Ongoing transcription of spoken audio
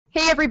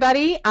Hey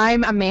everybody,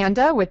 I'm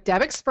Amanda with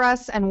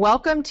DevExpress and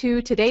welcome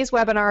to today's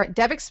webinar,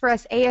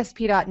 DevExpress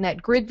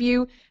ASP.NET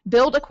GridView,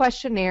 Build a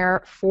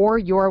Questionnaire for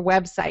your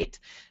website.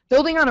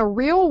 Building on a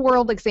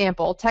real-world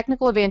example,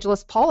 technical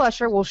evangelist Paul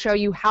Usher will show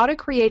you how to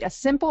create a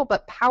simple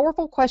but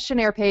powerful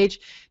questionnaire page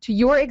to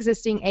your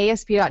existing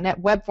ASP.NET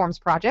Webforms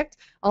project,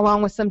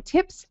 along with some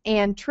tips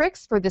and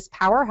tricks for this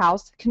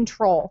powerhouse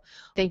control.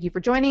 Thank you for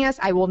joining us.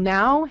 I will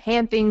now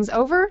hand things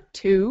over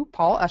to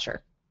Paul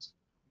Usher.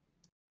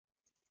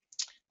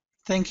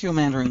 Thank you,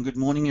 Amanda, and good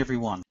morning,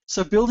 everyone.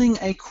 So building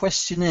a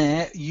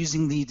questionnaire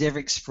using the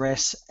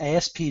DevExpress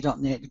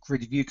ASP.NET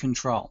GridView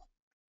control.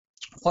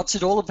 What's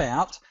it all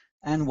about,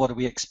 and what are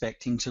we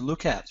expecting to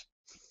look at?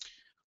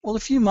 Well, a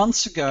few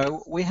months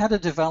ago, we had a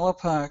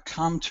developer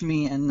come to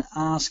me and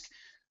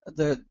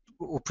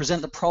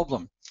present the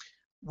problem.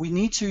 We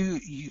need to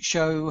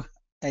show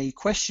a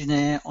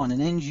questionnaire on an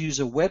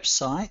end-user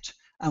website,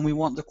 and we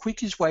want the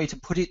quickest way to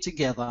put it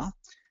together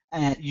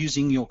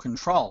using your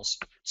controls.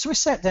 So we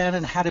sat down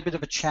and had a bit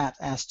of a chat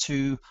as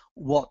to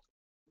what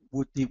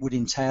it would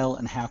entail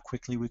and how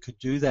quickly we could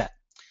do that.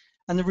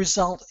 And the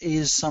result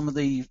is some of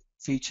the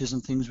features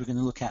and things we're going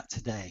to look at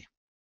today.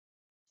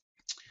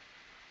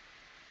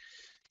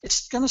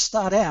 It's going to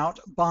start out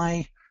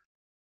by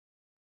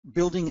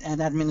building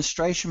an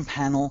administration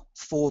panel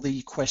for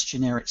the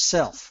questionnaire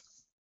itself.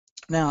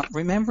 Now,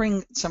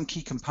 remembering some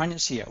key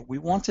components here, we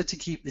wanted to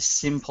keep this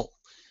simple.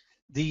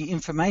 The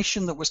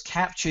information that was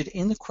captured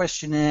in the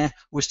questionnaire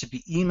was to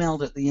be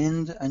emailed at the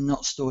end and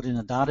not stored in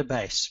a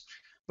database.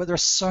 But there are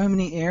so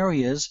many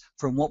areas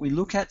from what we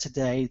look at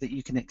today that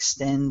you can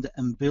extend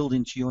and build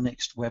into your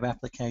next web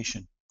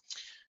application.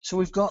 So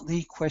we've got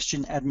the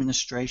question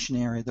administration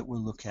area that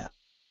we'll look at.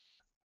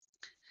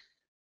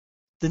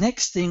 The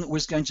next thing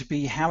was going to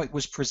be how it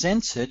was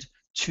presented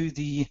to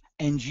the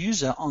end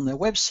user on their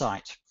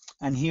website.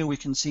 And here we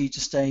can see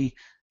just a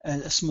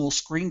small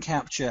screen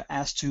capture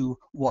as to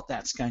what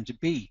that's going to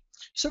be.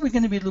 So we're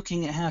going to be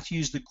looking at how to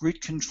use the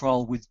grid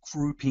control with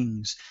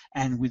groupings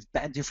and with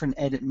different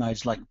edit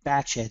modes like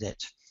batch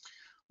edit.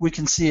 We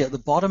can see at the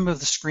bottom of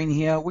the screen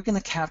here, we're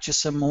going to capture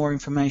some more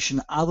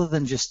information other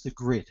than just the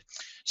grid.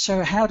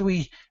 So how do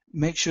we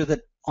make sure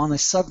that on a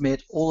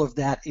submit, all of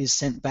that is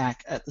sent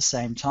back at the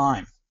same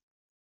time?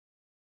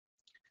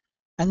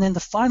 And then the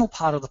final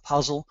part of the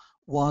puzzle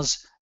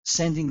was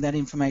sending that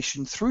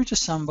information through to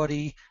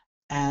somebody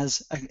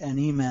as an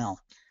email.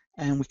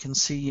 And we can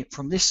see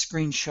from this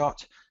screenshot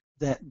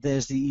that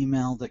there's the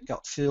email that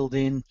got filled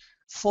in,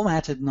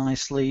 formatted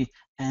nicely,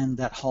 and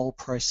that whole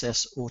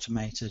process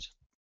automated.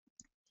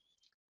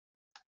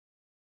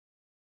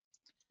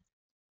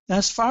 Now,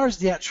 as far as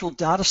the actual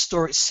data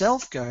store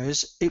itself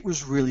goes, it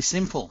was really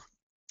simple.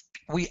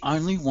 We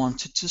only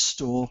wanted to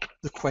store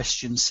the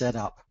question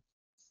setup.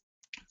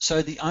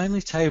 So the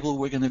only table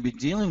we're going to be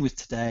dealing with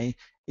today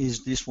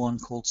is this one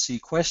called See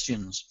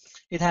Questions.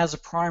 It has a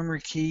primary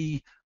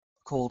key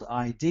called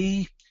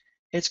ID.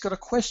 It's got a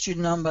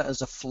question number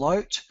as a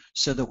float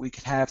so that we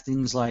could have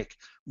things like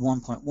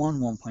 1.1,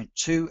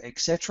 1.2,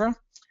 etc.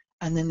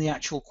 And then the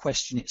actual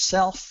question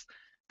itself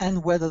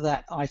and whether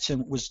that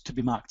item was to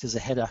be marked as a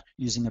header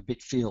using a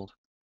bit field.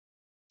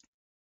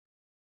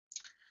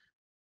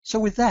 So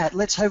with that,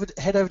 let's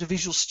head over to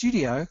Visual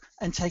Studio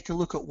and take a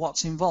look at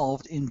what's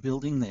involved in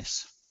building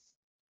this.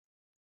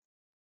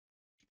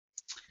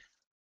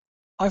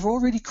 I've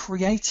already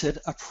created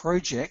a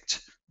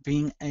project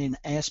being an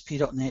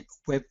ASP.NET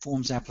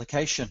Webforms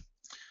application.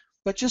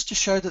 But just to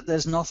show that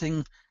there's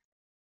nothing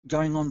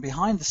going on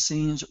behind the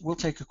scenes, we'll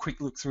take a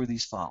quick look through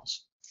these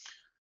files.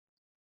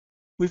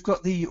 We've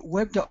got the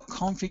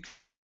web.config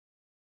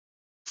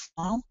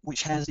file,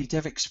 which has the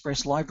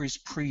DevExpress libraries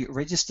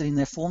pre-registered in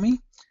there for me,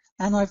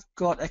 and I've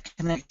got a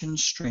connection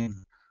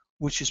string,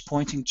 which is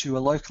pointing to a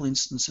local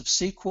instance of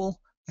SQL,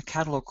 a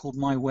catalog called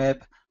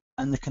MyWeb,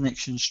 and the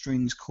connection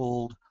strings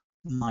called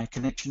my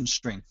connection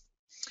string.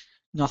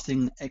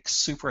 Nothing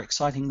super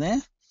exciting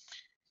there.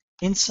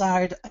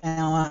 Inside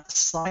our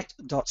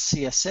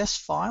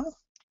site.css file,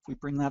 if we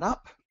bring that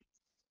up,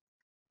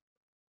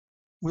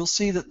 we'll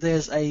see that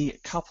there's a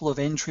couple of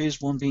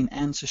entries, one being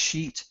answer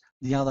sheet,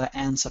 the other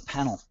answer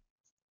panel.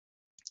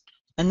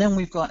 And then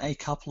we've got a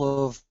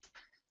couple of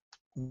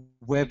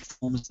web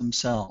forms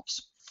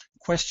themselves.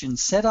 Question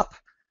setup,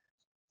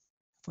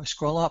 if I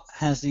scroll up,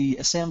 has the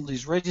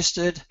assemblies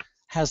registered,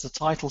 has the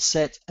title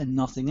set and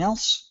nothing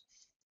else.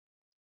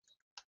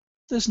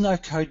 There's no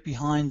code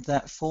behind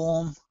that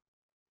form.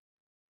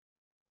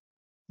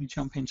 We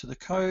jump into the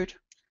code,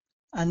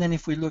 and then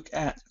if we look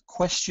at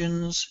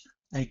questions,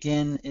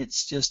 again,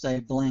 it's just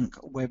a blank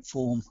web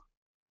form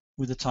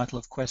with the title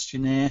of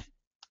questionnaire,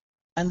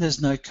 and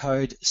there's no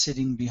code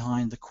sitting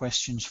behind the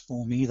questions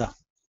form either.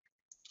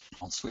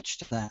 I'll switch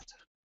to that.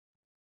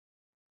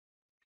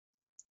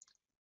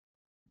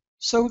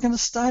 So we're going to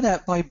start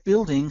out by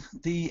building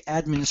the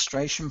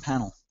administration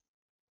panel.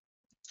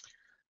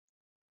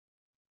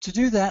 To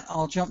do that,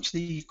 I'll jump to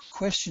the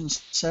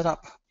questions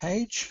setup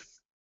page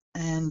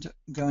and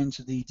go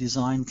into the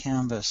design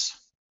canvas.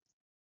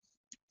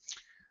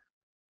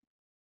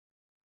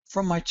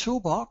 From my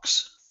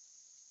toolbox,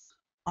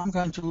 I'm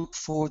going to look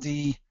for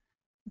the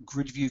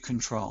GridView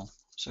control.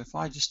 So if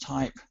I just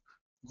type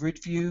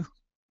GridView,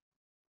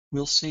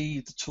 we'll see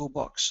the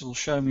toolbox will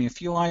show me a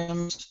few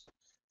items,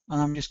 and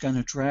I'm just going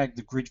to drag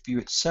the GridView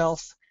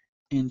itself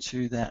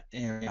into that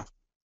area.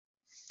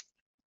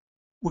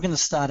 We're going to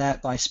start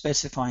out by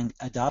specifying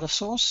a data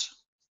source.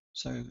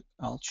 So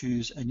I'll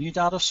choose a new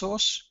data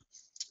source,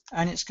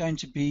 and it's going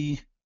to be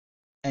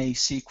a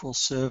SQL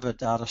Server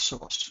data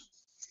source,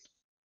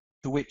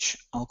 to which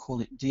I'll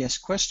call it DS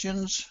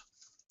questions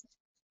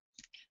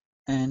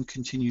and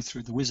continue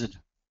through the wizard.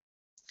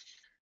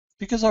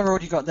 Because I've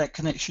already got that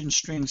connection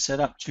string set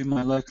up to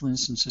my local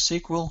instance of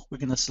SQL, we're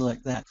going to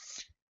select that.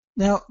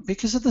 Now,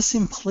 because of the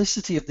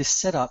simplicity of this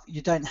setup,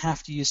 you don't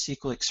have to use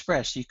SQL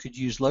Express. You could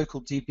use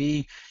local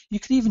DB. You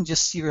could even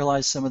just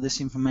serialize some of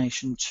this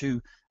information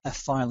to a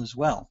file as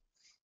well.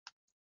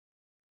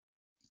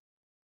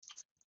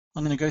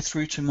 I'm going to go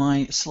through to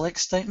my select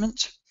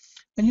statement,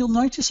 and you'll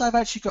notice I've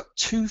actually got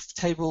two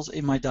tables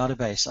in my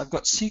database. I've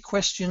got C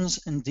questions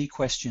and D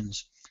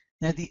questions.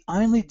 Now, the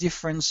only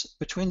difference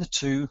between the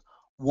two,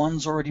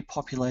 one's already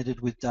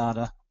populated with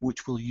data,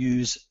 which we'll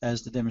use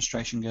as the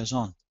demonstration goes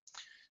on.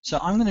 So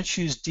I'm going to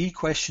choose D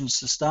questions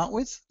to start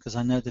with, because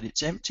I know that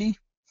it's empty.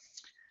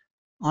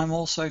 I'm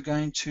also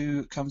going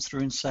to come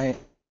through and say,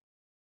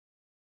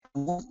 I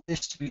want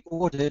this to be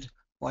ordered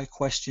by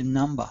question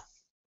number.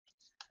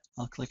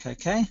 I'll click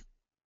OK,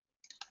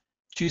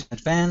 choose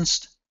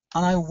Advanced,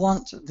 and I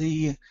want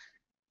the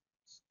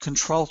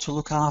control to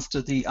look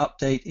after the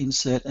update,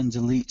 insert, and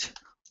delete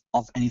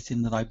of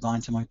anything that I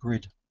bind to my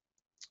grid.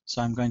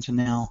 So I'm going to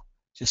now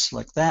just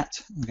select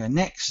that and go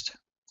Next.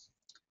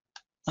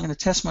 I'm going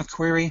to test my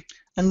query,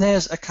 and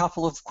there's a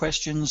couple of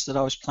questions that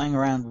I was playing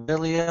around with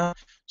earlier.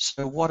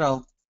 So what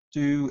I'll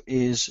do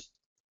is,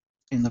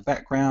 in the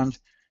background,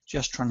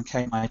 just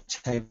truncate my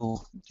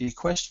table D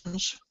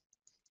questions,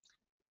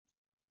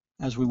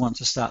 as we want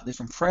to start this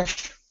from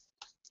fresh.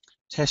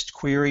 Test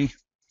query,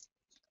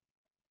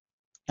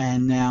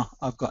 and now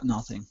I've got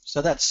nothing.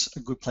 So that's a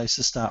good place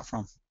to start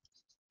from.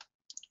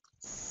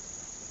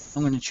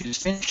 I'm going to choose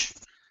Finish.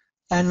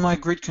 And my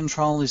grid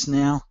control is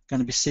now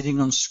going to be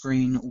sitting on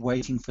screen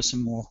waiting for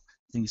some more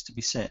things to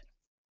be set.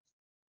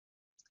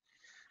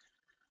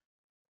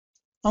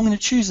 I'm going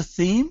to choose a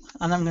theme,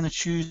 and I'm going to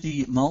choose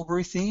the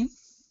Mulberry theme.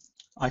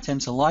 I tend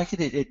to like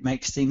it. It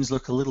makes things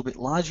look a little bit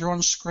larger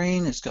on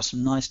screen. It's got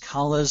some nice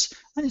colors,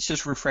 and it's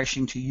just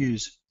refreshing to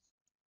use.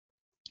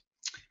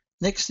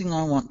 Next thing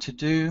I want to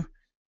do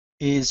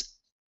is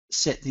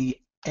set the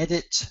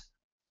Edit,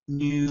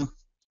 New,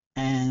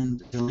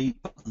 and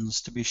Delete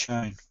buttons to be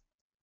shown.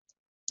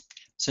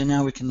 So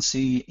now we can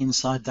see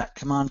inside that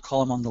command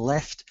column on the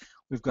left,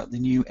 we've got the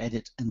new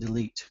Edit and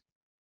Delete.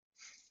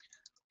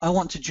 I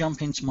want to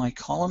jump into my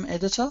column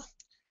editor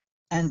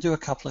and do a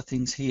couple of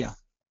things here.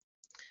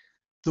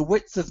 The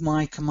width of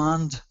my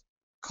command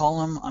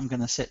column I'm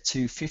going to set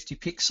to 50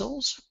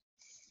 pixels.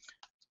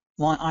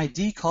 My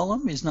ID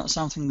column is not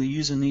something the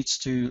user needs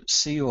to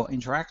see or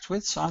interact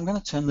with, so I'm going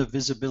to turn the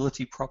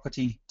visibility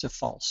property to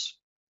false.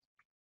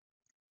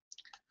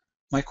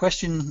 My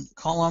question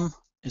column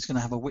is going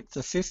to have a width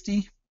of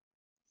 50,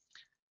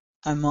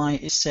 and my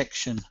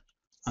section,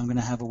 I'm going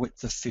to have a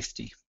width of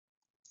 50,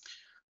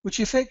 which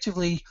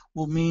effectively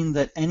will mean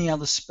that any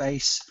other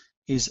space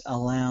is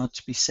allowed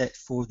to be set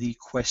for the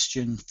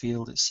question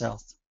field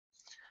itself.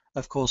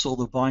 Of course, all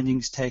the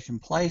bindings taken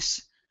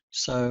place,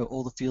 so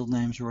all the field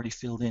names are already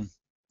filled in.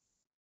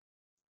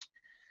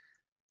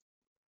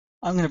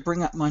 I'm going to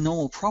bring up my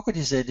normal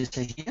properties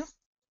editor here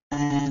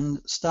and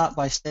start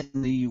by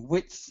setting the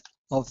width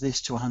of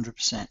this to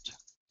 100%.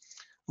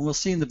 And we'll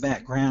see in the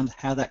background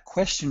how that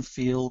question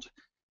field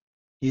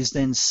is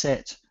then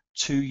set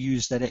to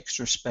use that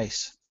extra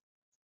space.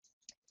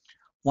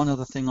 One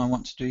other thing I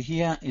want to do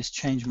here is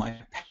change my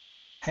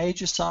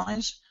page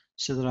size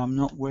so that I'm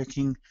not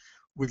working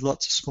with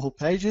lots of small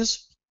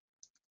pages.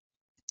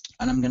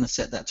 And I'm going to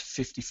set that to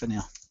 50 for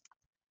now.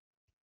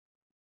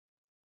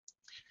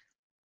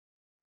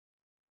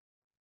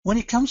 When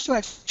it comes to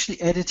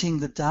actually editing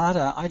the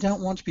data, I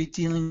don't want to be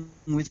dealing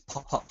with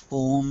pop-up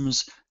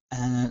forms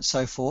and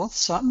so forth.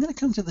 So I'm going to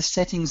come to the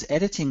Settings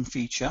Editing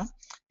feature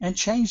and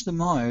change the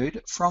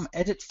mode from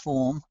Edit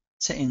Form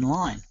to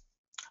Inline.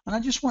 And I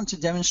just want to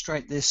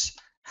demonstrate this,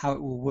 how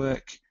it will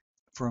work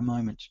for a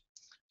moment.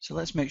 So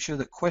let's make sure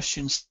that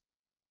Questions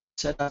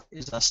Setup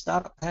is our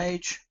startup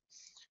page.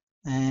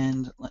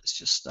 And let's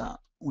just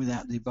start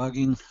without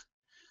debugging,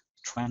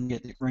 try and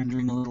get it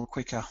rendering a little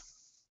quicker.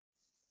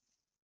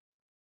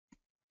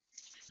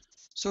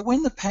 So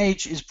when the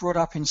page is brought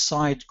up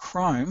inside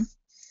Chrome,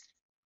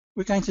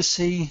 we're going to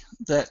see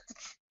that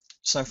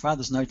so far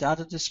there's no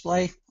data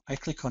display. I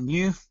click on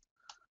New.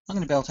 I'm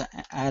going to be able to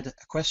add a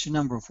question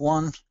number of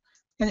 1,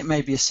 and it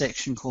may be a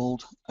section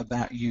called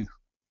About You.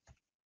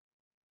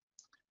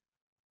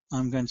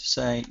 I'm going to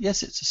say,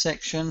 yes, it's a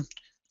section,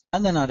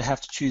 and then I'd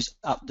have to choose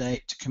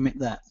Update to commit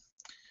that.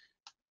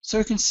 So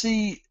we can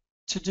see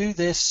to do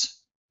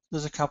this,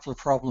 there's a couple of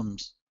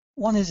problems.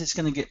 One is it's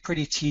going to get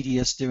pretty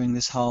tedious doing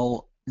this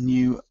whole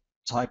new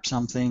type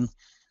something,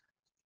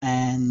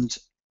 and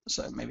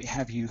so maybe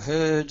have you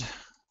heard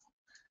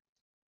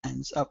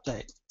and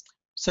update.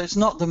 So it's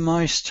not the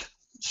most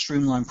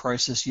streamlined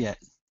process yet.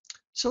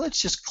 So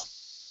let's just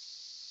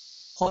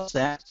close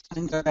that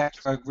and go back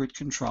to our grid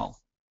control.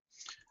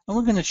 And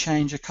we're going to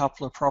change a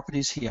couple of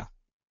properties here.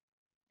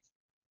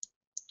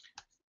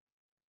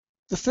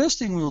 The first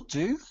thing we'll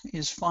do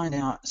is find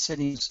our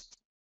settings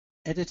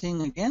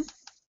editing again,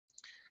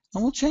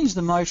 and we'll change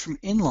the mode from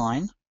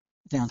inline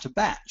down to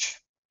batch.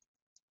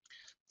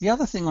 The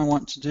other thing I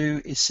want to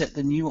do is set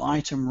the new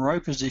item row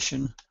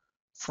position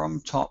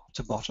from top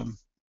to bottom.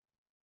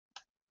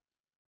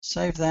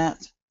 Save that,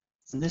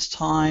 and this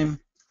time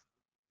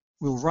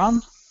we'll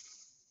run.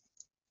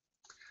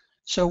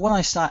 So when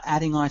I start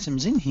adding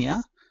items in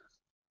here,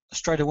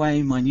 straight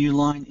away my new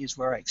line is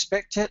where I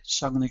expect it.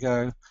 So I'm going to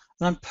go, and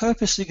I'm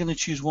purposely going to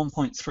choose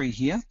 1.3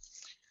 here.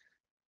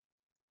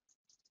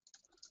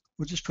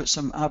 We'll just put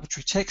some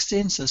arbitrary text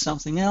in, so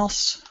something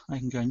else. I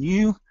can go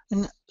new,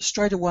 and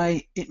straight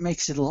away it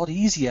makes it a lot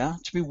easier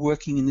to be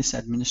working in this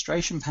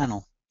administration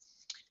panel.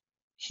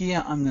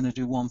 Here I'm going to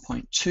do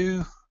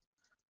 1.2,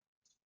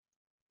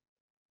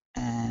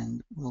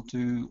 and we'll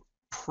do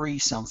pre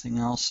something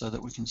else so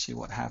that we can see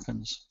what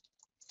happens.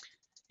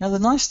 Now the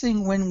nice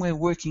thing when we're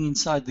working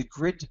inside the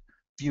grid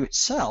view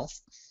itself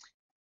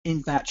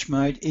in batch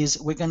mode is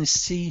we're going to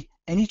see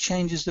any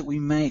changes that we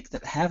make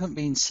that haven't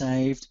been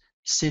saved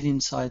sit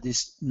inside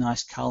this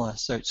nice color,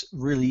 so it's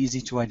really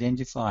easy to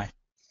identify.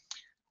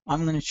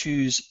 I'm going to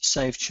choose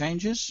Save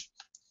Changes,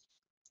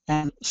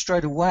 and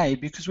straight away,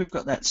 because we've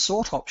got that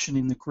sort option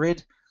in the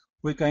grid,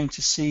 we're going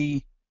to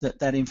see that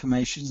that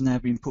information has now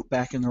been put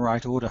back in the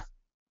right order.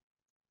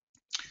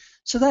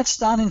 So that's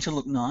starting to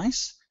look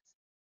nice.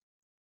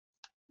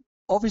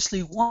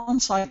 Obviously,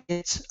 once I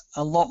get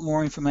a lot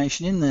more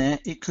information in there,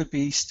 it could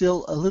be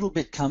still a little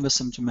bit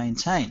cumbersome to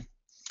maintain.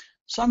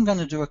 So I'm going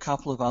to do a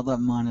couple of other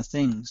minor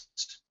things.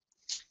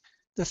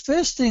 The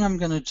first thing I'm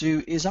going to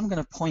do is I'm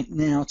going to point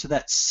now to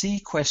that C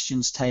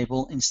questions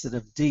table instead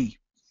of D.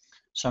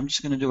 So I'm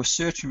just going to do a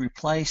search and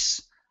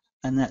replace,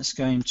 and that's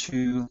going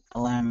to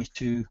allow me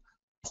to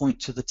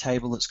point to the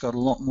table that's got a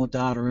lot more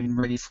data in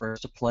ready for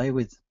us to play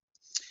with.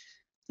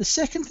 The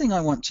second thing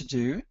I want to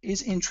do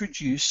is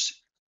introduce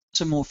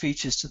some more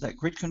features to that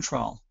grid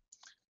control.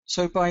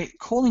 So by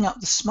calling up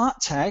the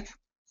smart tag,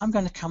 I'm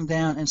going to come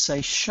down and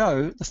say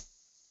show the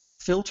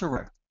filter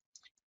row.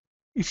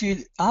 If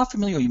you are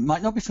familiar, or you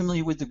might not be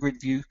familiar with the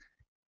grid view,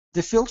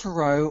 the filter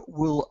row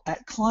will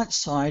at client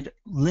side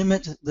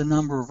limit the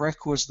number of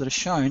records that are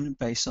shown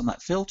based on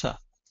that filter.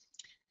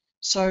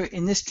 So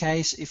in this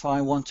case, if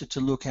I wanted to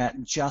look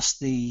at just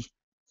the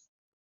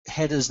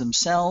headers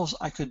themselves,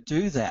 I could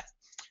do that.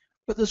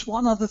 But there's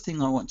one other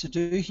thing I want to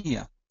do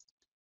here.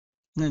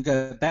 I'm going to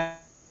go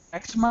back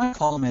to my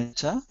column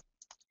editor.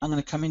 I'm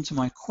going to come into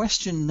my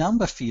question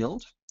number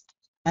field,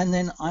 and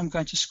then I'm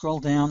going to scroll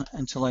down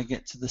until I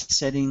get to the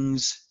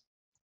settings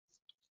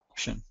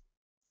option.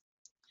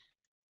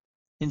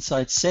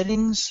 Inside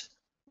settings,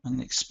 I'm going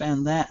to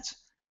expand that,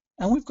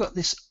 and we've got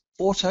this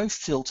auto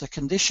filter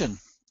condition.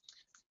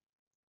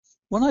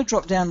 When I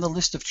drop down the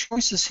list of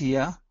choices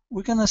here,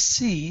 we're going to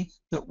see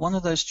that one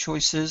of those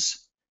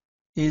choices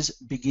is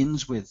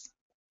begins with.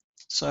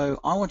 So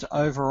I want to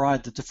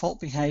override the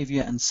default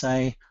behavior and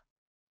say,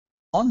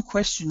 on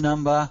question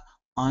number,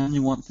 I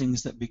only want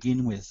things that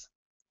begin with.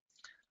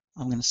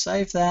 I'm going to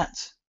save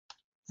that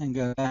and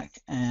go back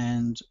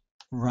and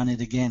run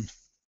it again.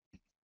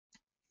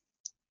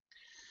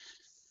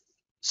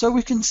 So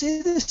we can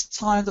see this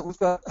time that we've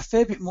got a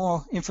fair bit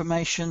more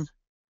information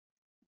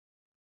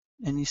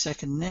any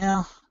second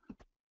now.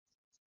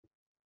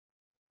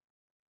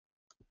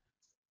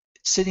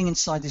 Sitting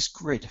inside this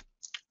grid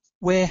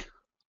where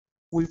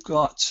we've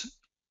got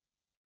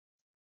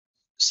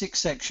 6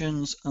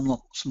 sections and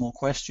lots more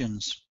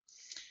questions.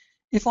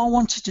 If I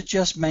wanted to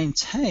just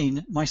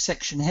maintain my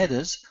section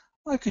headers,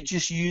 I could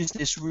just use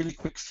this really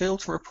quick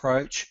filter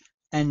approach,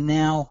 and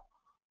now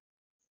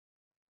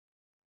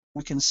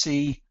we can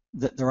see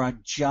that there are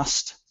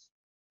just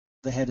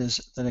the headers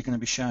that are going to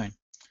be shown.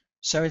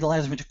 So it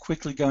allows me to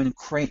quickly go in and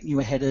create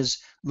newer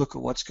headers, look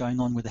at what's going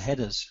on with the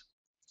headers.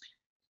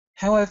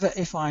 However,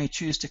 if I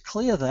choose to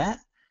clear that,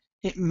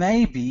 it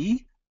may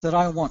be that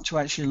I want to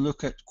actually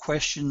look at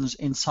questions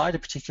inside a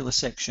particular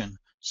section.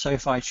 So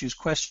if I choose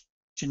question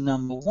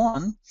number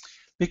 1,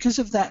 because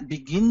of that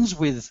begins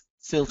with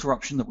filter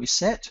option that we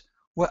set,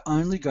 we're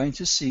only going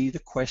to see the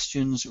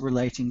questions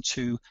relating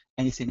to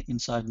anything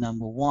inside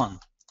number 1.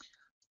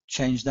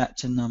 Change that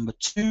to number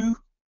 2.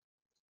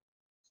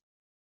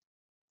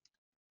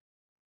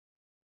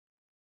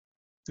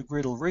 The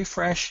grid will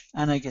refresh,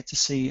 and I get to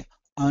see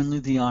only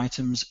the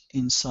items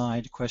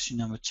inside question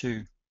number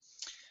 2.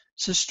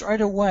 So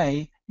straight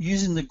away,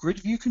 using the grid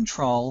view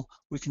control,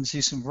 we can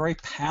see some very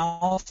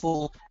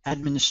powerful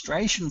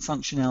administration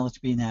functionality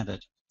being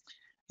added.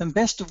 And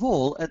best of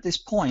all, at this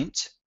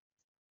point,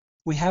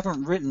 we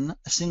haven't written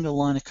a single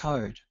line of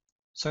code.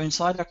 So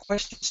inside our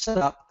question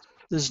setup,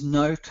 there's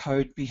no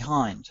code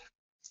behind.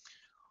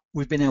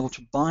 We've been able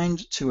to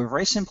bind to a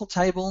very simple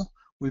table.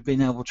 We've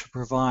been able to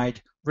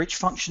provide rich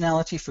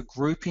functionality for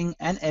grouping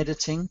and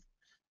editing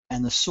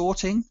and the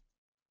sorting,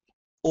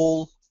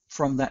 all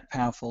from that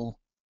powerful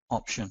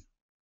option.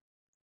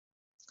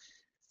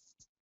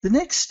 The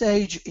next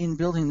stage in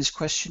building this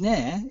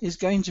questionnaire is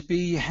going to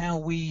be how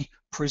we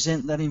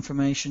present that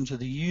information to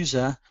the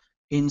user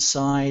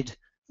inside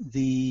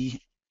the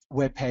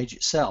web page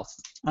itself.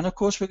 And of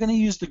course, we're going to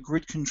use the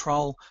grid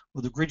control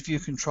or the grid view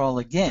control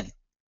again.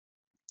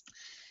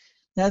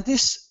 Now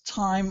this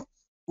time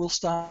we'll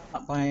start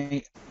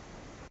by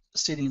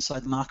sitting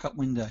inside the markup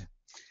window.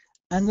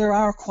 And there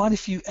are quite a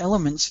few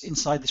elements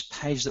inside this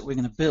page that we're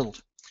going to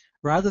build.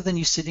 Rather than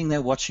you sitting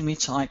there watching me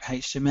type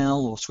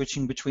HTML or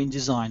switching between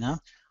designer,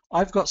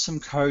 I've got some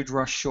code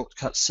rush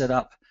shortcuts set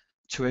up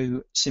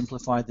to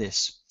simplify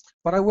this.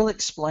 But I will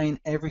explain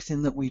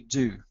everything that we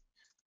do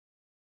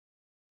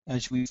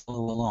as we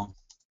follow along.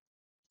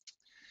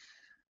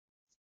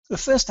 The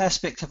first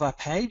aspect of our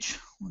page,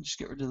 we'll just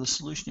get rid of the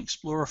Solution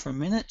Explorer for a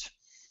minute,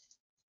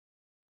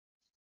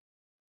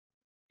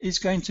 is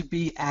going to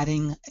be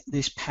adding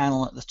this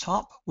panel at the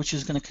top, which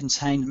is going to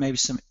contain maybe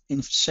some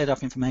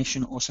setup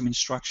information or some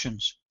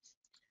instructions.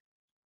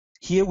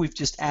 Here we've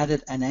just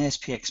added an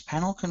ASPX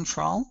panel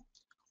control.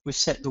 We've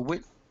set the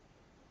width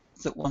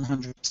at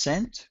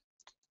 100%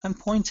 and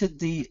pointed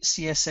the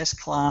CSS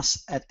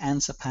class at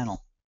answer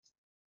panel.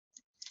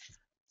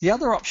 The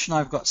other option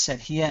I've got set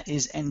here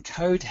is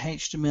encode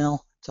HTML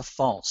to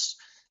false.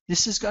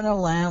 This is going to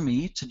allow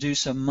me to do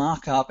some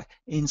markup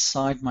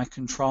inside my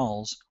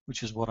controls,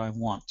 which is what I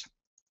want.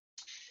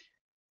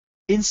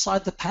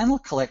 Inside the panel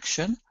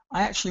collection,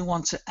 I actually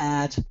want to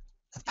add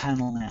a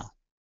panel now.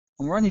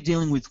 And we're only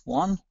dealing with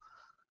one,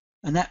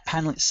 and that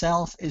panel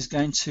itself is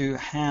going to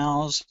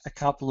house a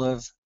couple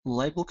of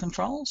label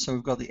controls. So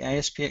we've got the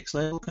ASPX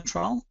label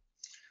control.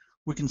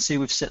 We can see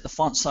we've set the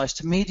font size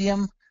to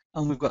medium,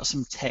 and we've got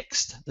some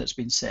text that's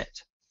been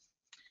set.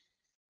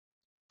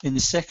 In the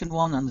second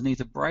one,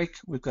 underneath a break,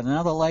 we've got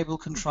another label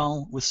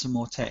control with some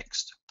more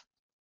text.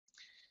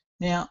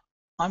 Now,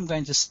 I'm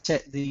going to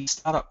set the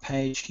startup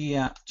page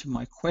here to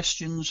my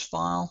questions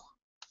file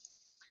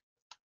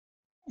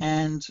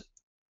and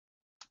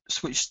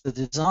switch to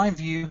the design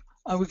view,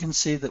 and we can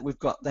see that we've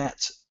got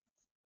that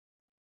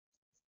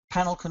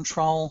panel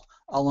control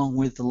along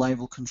with the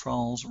label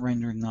controls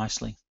rendering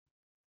nicely.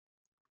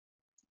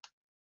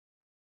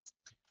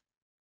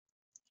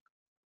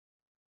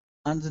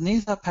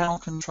 Underneath our panel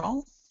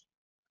control,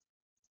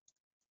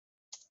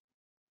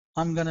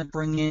 I'm going to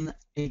bring in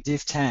a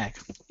div tag.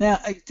 Now,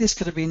 this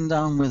could have been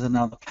done with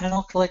another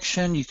panel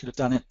collection. You could have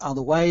done it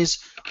other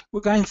ways.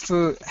 We're going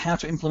through how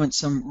to implement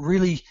some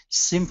really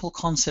simple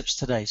concepts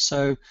today.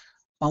 So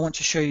I want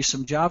to show you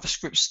some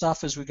JavaScript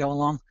stuff as we go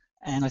along,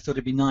 and I thought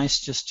it'd be nice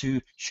just to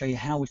show you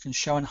how we can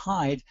show and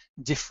hide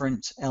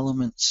different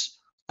elements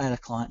at a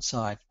client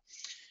side.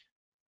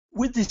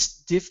 With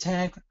this div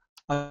tag,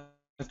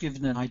 I've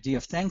given an ID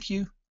of thank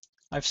you.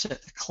 I've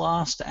set the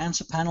class to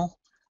answer panel,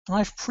 and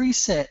I've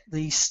preset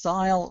the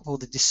style or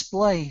the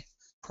display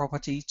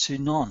property to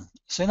none.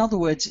 So in other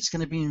words, it's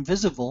going to be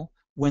invisible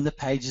when the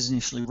page is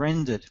initially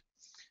rendered.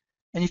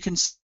 And you can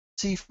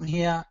see from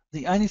here,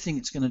 the only thing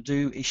it's going to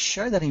do is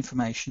show that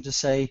information to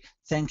say,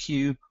 thank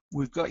you,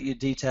 we've got your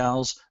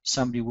details,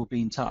 somebody will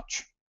be in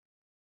touch.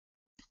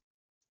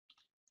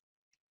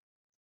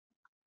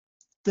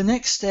 The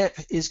next step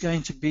is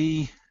going to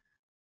be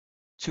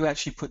to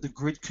actually put the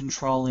grid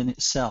control in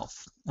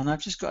itself. And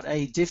I've just got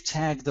a div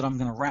tag that I'm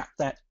going to wrap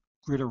that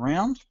grid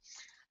around,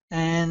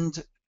 and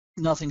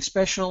nothing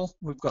special.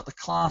 We've got the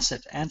class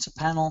at answer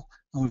panel,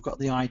 and we've got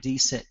the ID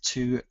set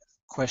to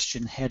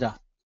question header.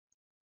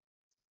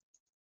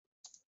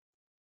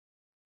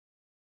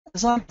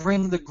 As I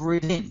bring the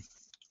grid in,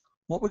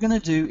 what we're going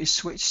to do is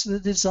switch to the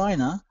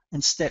designer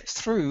and step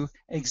through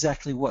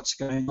exactly what's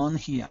going on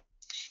here.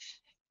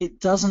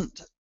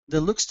 There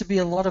looks to be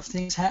a lot of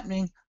things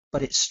happening,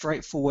 but it's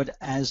straightforward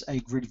as a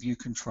grid view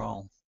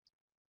control.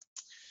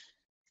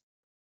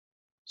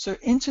 So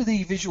into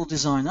the visual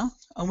designer,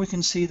 and we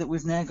can see that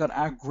we've now got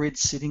our grid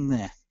sitting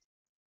there.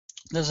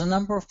 There's a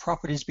number of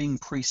properties being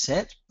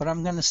preset, but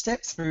I'm going to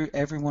step through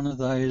every one of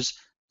those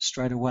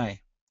straight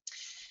away.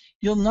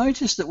 You'll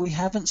notice that we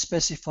haven't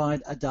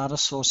specified a data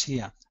source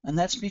here, and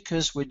that's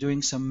because we're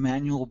doing some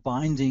manual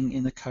binding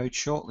in the code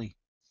shortly.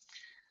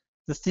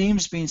 The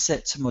theme's been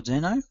set to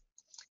Modeno,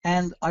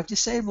 and I've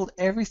disabled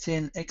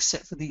everything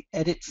except for the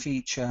edit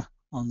feature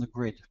on the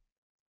grid.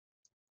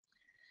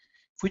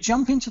 If we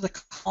jump into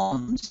the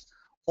columns,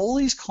 all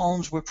these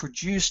columns were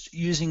produced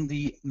using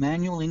the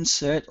manual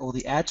insert or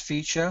the add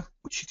feature,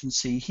 which you can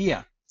see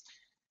here.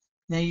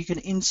 Now you can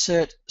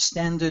insert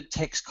standard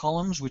text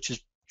columns, which is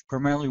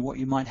primarily what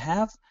you might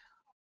have.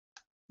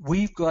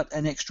 We've got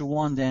an extra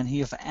one down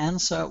here for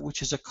answer,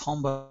 which is a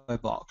combo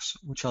box,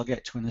 which I'll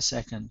get to in a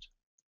second.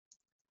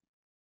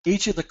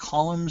 Each of the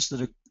columns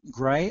that are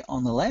gray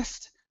on the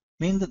left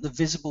mean that the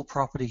visible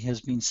property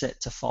has been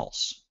set to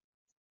false.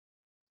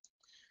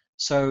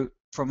 So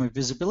from a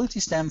visibility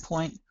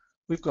standpoint,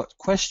 we've got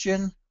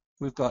question,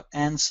 we've got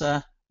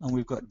answer, and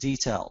we've got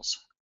details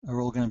are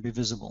all going to be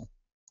visible.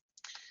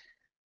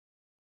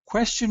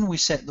 Question, we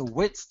set the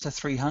width to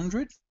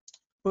 300,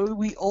 but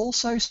we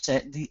also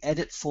set the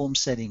edit form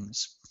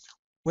settings.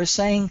 We're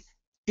saying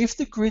if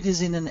the grid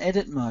is in an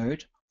edit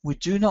mode, we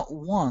do not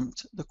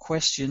want the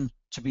question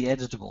to be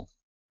editable,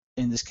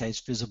 in this case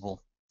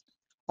visible.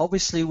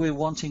 Obviously, we're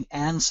wanting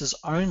answers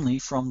only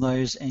from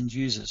those end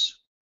users.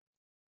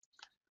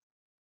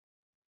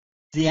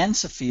 The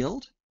answer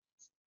field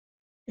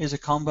is a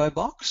combo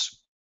box.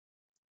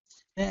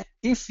 Now,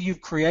 if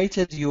you've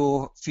created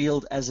your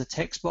field as a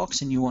text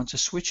box and you want to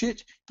switch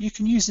it, you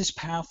can use this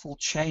powerful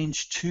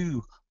change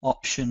to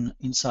option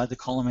inside the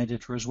column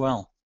editor as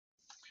well.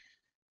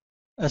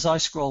 As I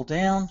scroll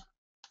down,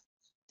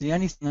 the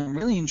only thing I'm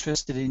really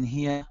interested in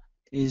here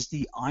is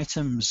the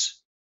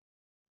items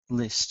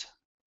list.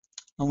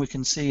 And we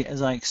can see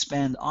as I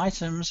expand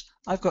items,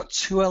 I've got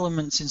two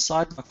elements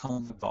inside my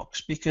combo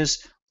box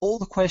because all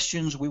the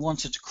questions we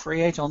wanted to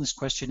create on this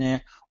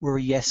questionnaire were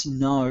a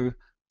yes/no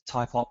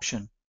type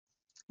option.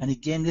 And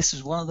again, this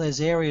is one of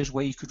those areas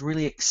where you could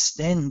really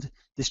extend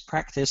this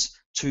practice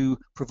to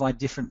provide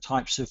different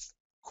types of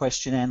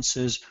question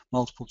answers,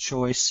 multiple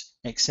choice,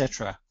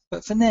 etc.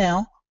 But for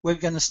now, we're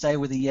going to stay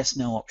with the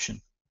yes/no option.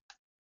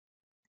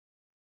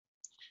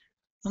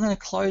 I'm going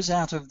to close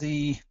out of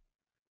the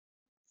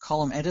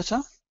column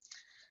editor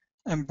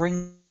and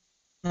bring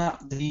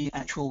up the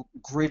actual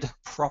grid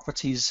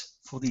properties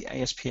for the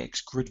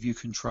ASPX GridView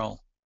control.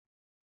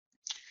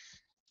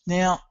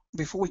 Now,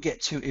 before we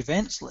get to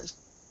events, let's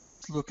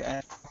look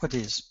at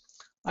properties.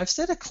 I've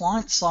set a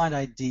client-side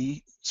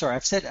ID,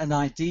 I've set an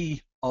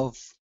ID on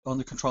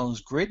the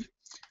controller's grid,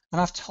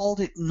 and I've told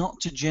it not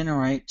to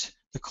generate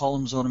the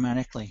columns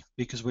automatically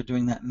because we're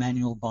doing that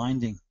manual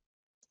binding.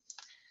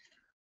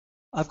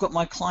 I've got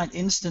my client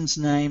instance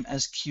name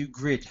as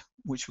QGrid,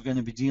 which we're going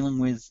to be dealing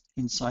with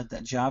inside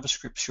that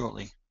JavaScript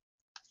shortly.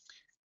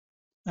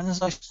 And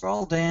as I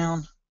scroll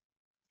down,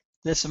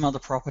 there's some other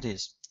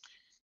properties.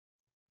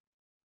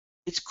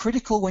 It's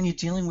critical when you're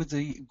dealing with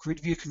the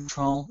GridView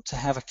control to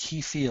have a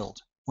key field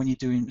when you're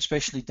doing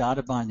especially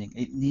data binding.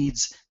 It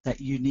needs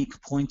that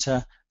unique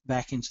pointer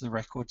back into the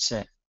record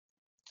set.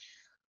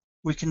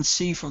 We can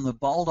see from the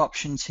bold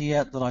options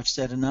here that I've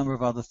set a number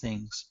of other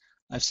things.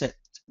 I've set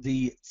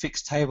the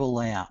fixed table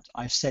layout.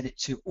 I've set it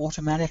to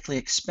automatically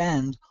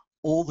expand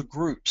all the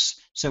groups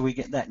so we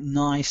get that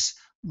nice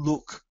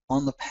look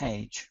on the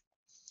page.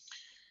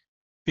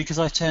 Because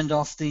I turned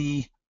off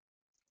the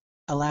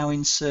allow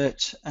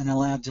insert and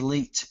allow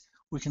delete,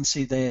 we can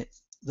see that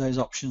those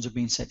options have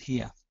been set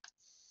here.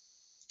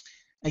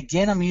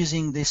 Again, I'm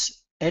using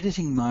this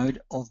editing mode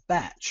of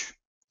batch.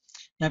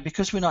 Now,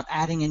 because we're not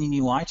adding any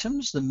new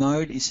items, the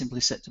mode is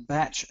simply set to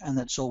batch, and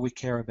that's all we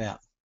care about.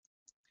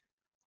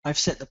 I've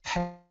set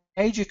the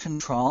pager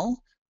control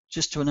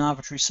just to an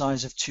arbitrary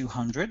size of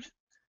 200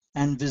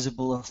 and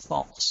visible or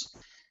false.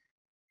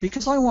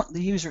 Because I want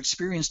the user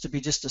experience to be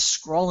just a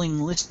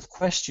scrolling list of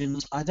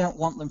questions, I don't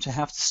want them to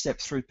have to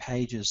step through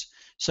pages.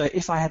 So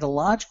if I had a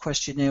large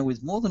questionnaire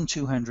with more than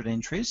 200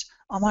 entries,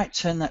 I might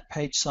turn that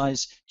page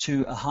size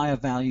to a higher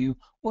value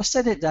or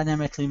set it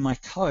dynamically in my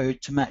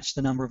code to match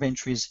the number of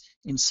entries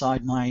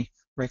inside my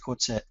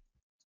record set.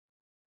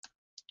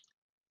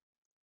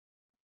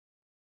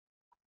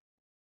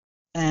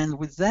 And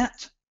with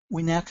that,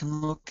 we now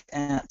can look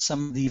at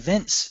some of the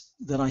events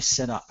that I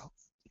set up.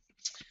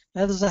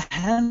 Now, there's a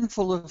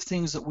handful of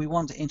things that we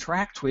want to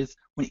interact with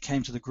when it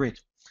came to the grid.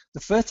 The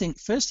first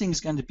thing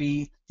is going to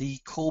be the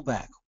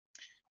callback.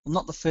 Well,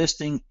 not the first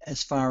thing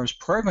as far as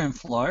program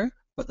flow,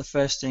 but the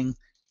first thing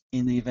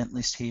in the event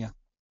list here.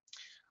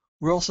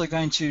 We're also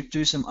going to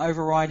do some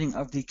overriding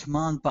of the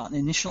command button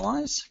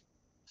initialize.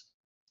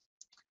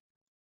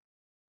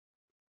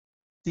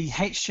 The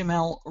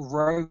HTML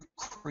row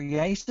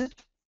created.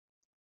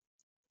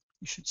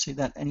 You should see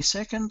that any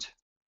second.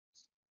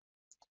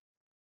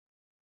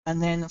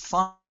 And then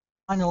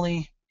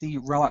finally, the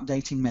row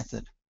updating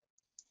method.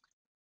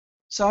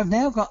 So I've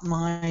now got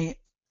my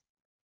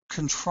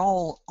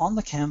control on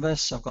the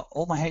canvas. I've got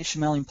all my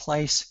HTML in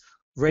place,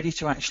 ready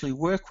to actually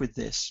work with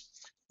this.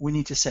 We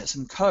need to set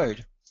some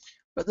code.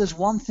 But there's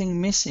one thing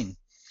missing,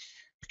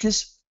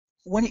 because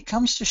when it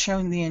comes to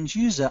showing the end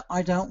user,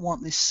 I don't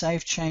want this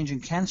save change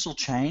and cancel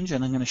change,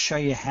 and I'm going to show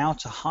you how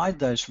to hide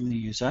those from the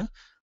user.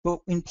 But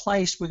in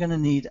place, we're going to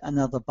need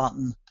another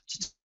button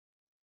to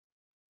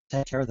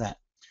take care of that.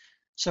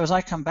 So as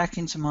I come back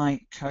into my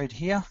code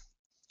here,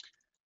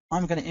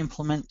 I'm going to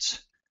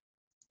implement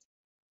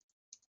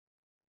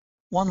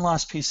one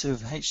last piece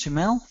of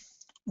HTML,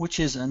 which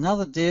is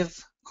another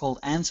div called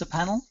answer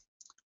panel,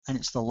 and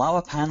it's the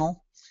lower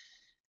panel.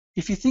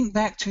 If you think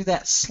back to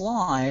that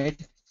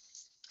slide,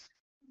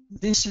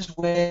 this is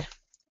where,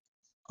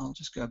 I'll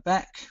just go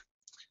back,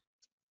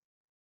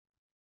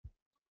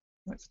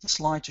 wait for the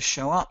slide to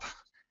show up.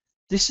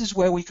 This is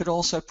where we could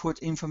also put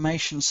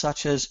information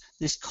such as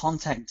this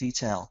contact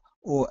detail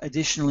or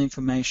additional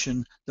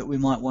information that we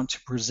might want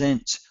to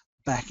present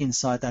back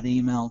inside that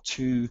email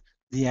to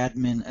the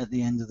admin at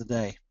the end of the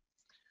day.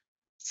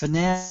 For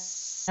now,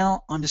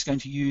 I'm just going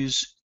to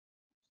use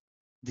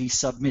the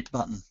submit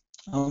button.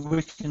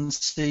 We can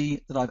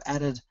see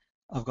that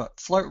I've got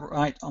float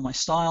right on my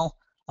style,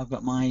 I've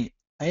got my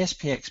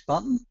ASPX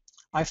button,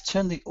 I've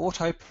turned the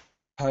auto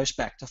post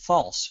back to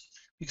false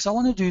because I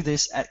want to do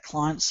this at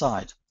client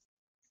side.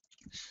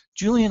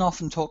 Julian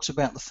often talks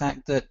about the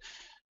fact that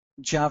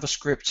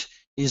JavaScript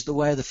is the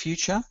way of the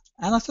future,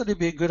 and I thought it'd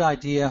be a good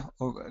idea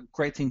or a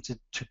great thing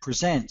to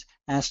present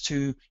as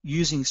to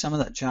using some of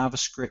that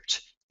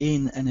JavaScript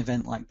in an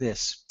event like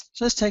this.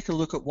 So let's take a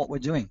look at what we're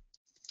doing.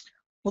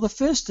 Well, the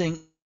first thing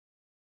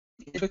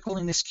is we're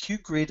calling this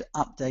QGrid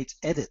update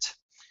edit.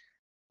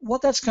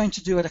 What that's going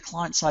to do at a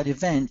client-side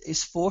event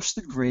is force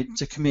the grid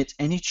to commit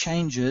any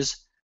changes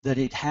that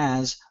it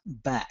has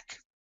back.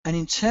 And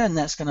in turn,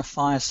 that's going to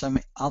fire some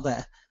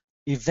other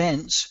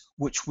events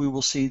which we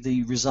will see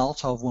the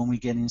result of when we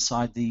get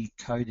inside the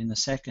code in a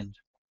second.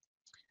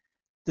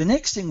 The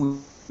next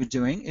thing we're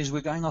doing is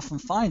we're going off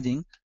and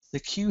finding the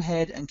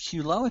QHead and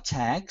QLower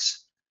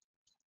tags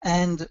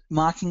and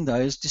marking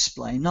those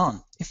display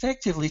none,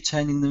 effectively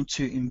turning them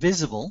to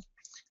invisible,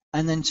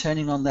 and then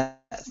turning on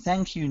that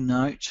thank you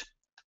note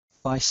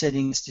by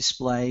setting its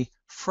display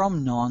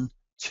from none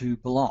to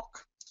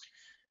block.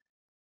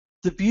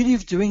 The beauty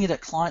of doing it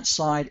at client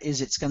side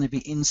is it's going to be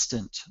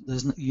instant.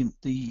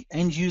 The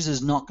end user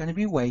is not going to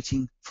be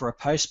waiting for a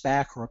post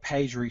back or a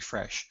page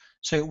refresh.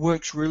 So it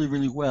works really,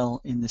 really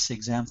well in this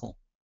example.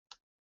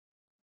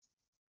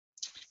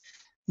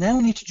 Now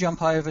we need to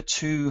jump over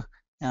to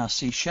our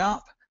C#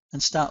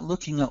 and start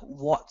looking at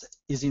what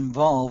is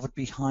involved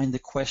behind the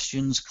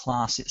questions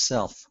class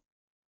itself.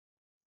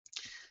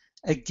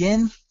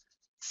 Again,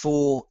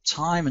 for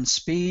time and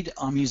speed,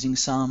 I'm using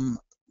some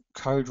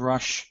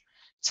CodeRush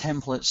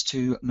templates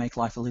to make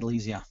life a little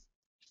easier.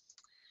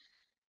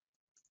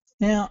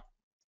 Now,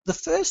 the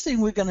first thing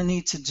we're going to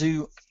need to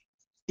do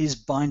is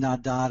bind our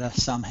data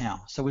somehow.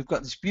 So we've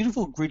got this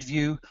beautiful grid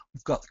view,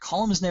 we've got the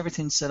columns and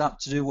everything set up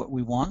to do what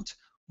we want.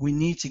 We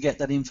need to get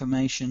that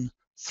information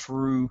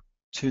through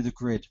to the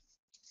grid.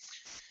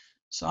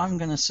 So I'm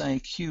going to say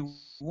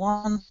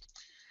Q1,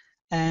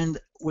 and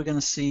we're going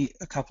to see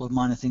a couple of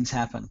minor things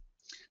happen.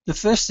 The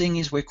first thing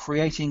is we're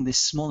creating this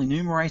small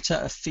enumerator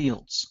of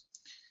fields.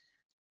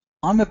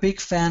 I'm a big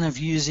fan of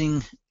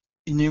using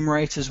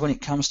enumerators when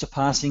it comes to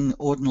passing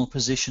ordinal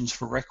positions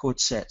for record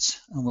sets,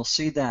 and we'll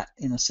see that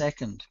in a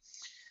second.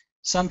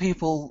 Some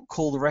people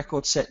call the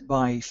record set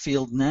by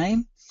field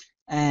name,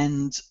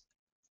 and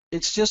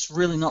it's just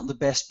really not the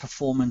best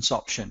performance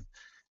option.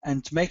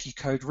 And to make your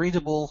code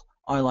readable,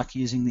 I like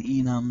using the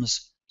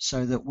enums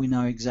so that we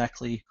know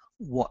exactly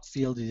what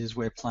field it is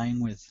we're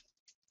playing with.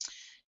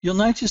 You'll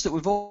notice that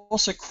we've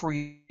also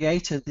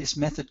created this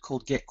method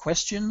called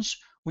getQuestions,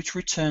 which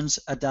returns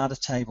a data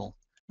table.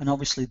 And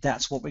obviously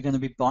that's what we're going to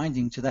be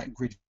binding to that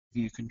grid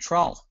view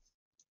control.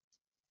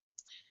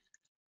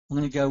 I'm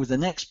going to go with the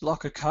next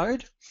block of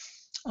code,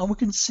 and we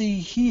can see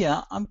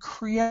here I'm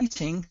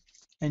creating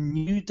a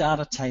new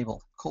data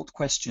table called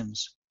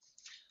questions.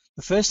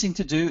 The first thing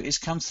to do is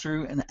come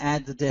through and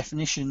add the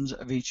definitions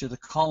of each of the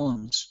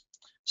columns.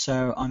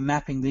 So I'm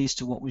mapping these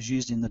to what was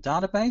used in the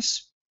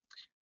database.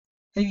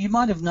 And you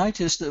might have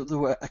noticed that there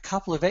were a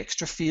couple of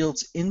extra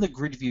fields in the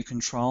grid view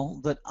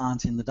control that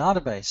aren't in the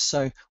database.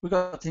 So we've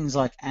got things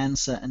like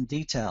answer and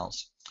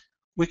details.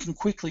 We can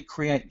quickly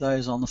create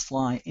those on the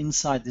fly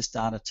inside this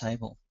data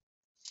table.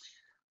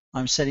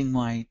 I'm setting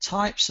my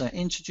type, so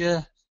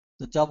integer,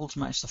 the double to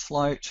match the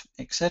float,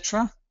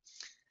 etc.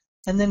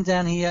 And then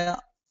down here,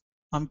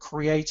 I'm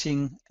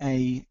creating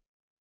a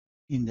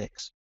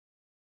index.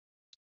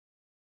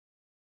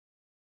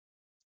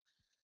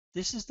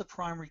 This is the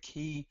primary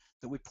key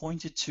that we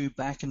pointed to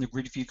back in the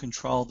grid view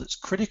control that's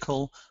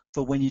critical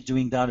for when you're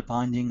doing data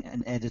binding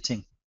and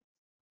editing.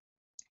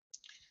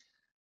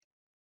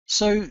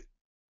 So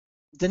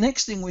the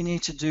next thing we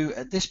need to do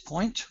at this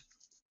point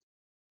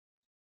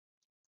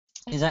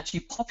is actually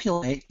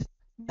populate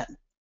that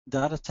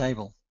data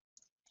table.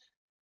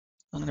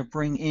 I'm going to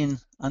bring in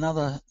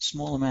another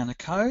small amount of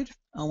code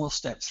and we'll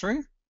step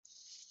through.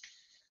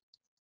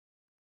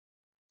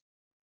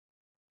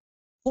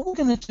 What we're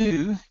going to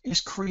do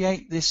is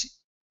create this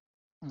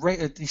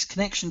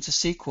connection to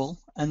SQL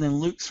and then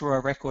loop through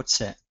our record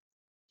set.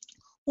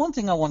 One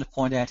thing I want to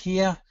point out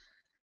here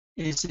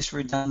is this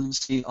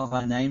redundancy of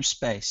our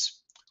namespace.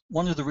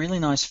 One of the really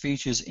nice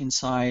features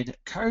inside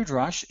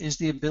CodeRush is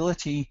the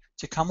ability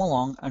to come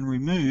along and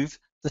remove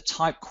the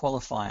type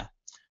qualifier.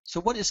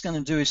 So what it's going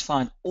to do is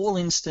find all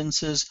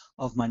instances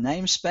of my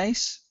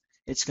namespace.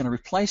 It's going to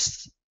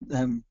replace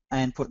them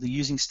and put the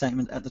using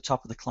statement at the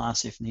top of the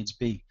class if needs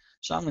be.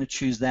 So I'm going to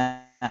choose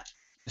that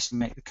just to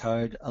make the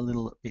code a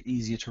little bit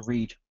easier to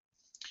read.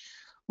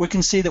 We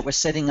can see that we're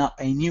setting up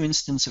a new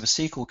instance of a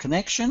SQL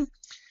connection,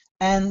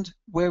 and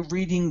we're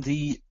reading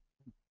the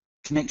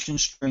connection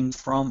string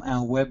from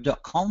our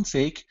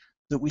web.config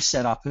that we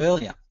set up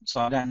earlier.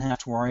 So I don't have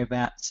to worry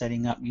about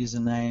setting up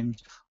usernames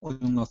or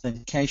doing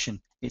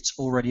authentication. It's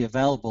already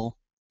available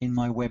in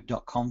my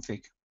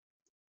web.config.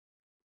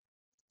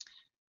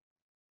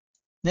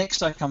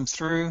 Next, I come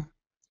through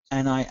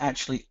and I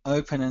actually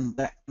open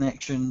that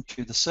connection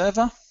to the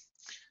server.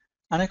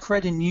 and I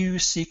create a new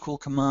SQL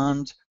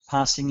command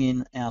passing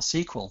in our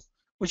SQL,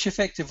 which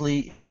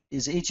effectively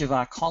is each of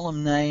our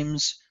column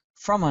names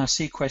from our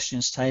C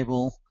questions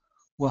table.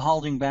 We're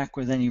holding back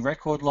with any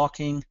record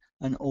locking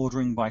and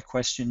ordering by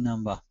question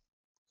number.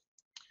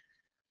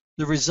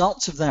 The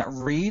results of that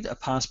read are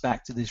passed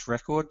back to this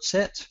record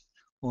set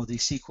or the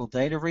SQL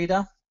data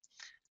reader,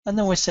 and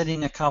then we're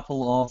setting a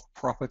couple of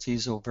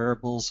properties or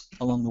variables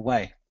along the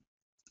way.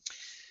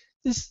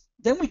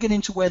 Then we get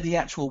into where the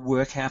actual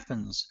work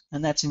happens,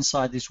 and that's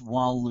inside this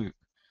while loop.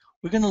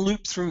 We're going to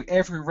loop through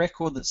every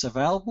record that's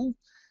available,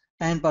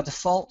 and by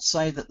default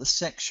say that the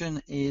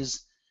section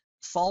is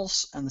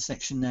false and the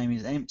section name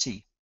is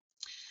empty.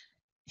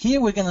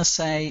 Here we're going to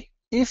say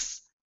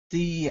if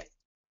the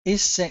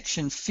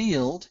isSection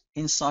field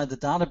inside the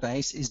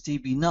database is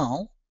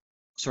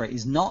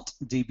not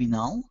DB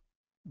null,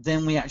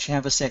 then we actually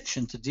have a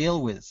section to deal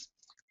with,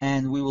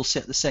 and we will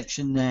set the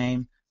section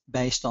name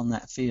based on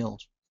that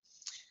field.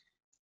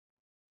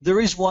 There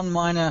is one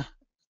minor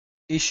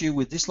issue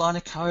with this line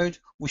of code.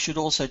 We should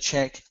also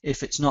check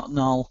if it's not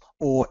null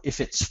or if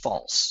it's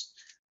false.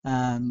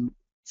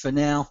 For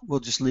now, we'll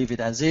just leave it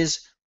as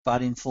is,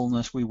 but in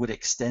fullness, we would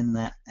extend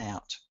that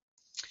out.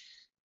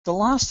 The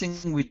last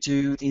thing we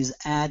do is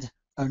add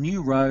a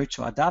new row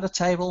to our data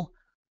table,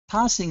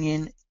 passing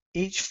in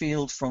each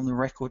field from the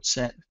record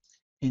set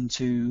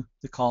into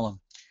the column.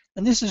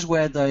 And this is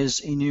where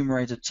those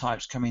enumerated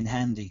types come in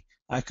handy.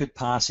 I could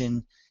pass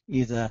in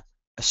either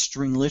a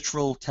string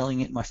literal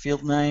telling it my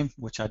field name,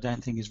 which I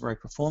don't think is very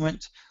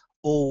performant,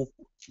 or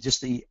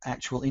just the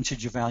actual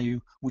integer value,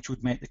 which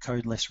would make the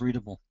code less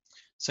readable.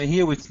 So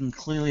here we can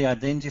clearly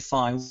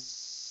identify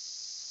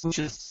which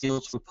of the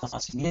fields we're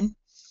passing in.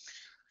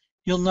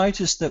 You'll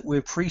notice that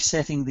we're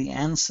presetting the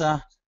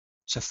answer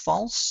to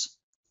false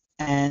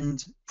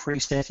and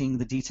presetting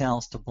the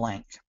details to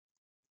blank.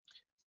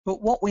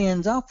 But what we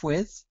end up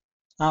with,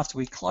 after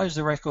we close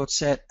the record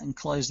set and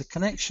close the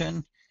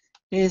connection,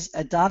 is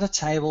a data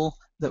table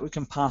that we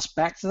can pass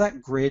back to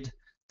that grid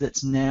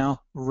that's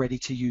now ready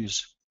to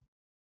use.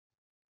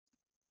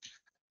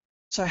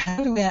 So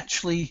how do we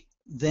actually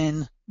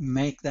then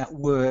make that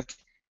work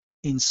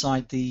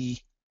inside the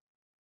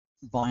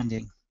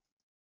binding?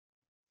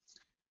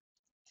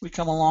 We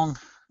come along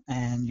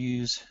and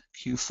use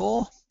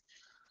Q4.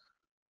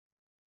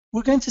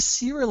 We're going to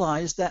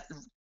serialize that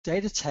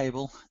data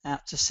table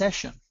out to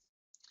session.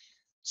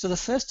 So the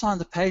first time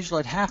the page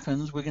load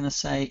happens, we're going to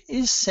say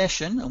is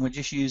session, and we're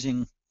just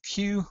using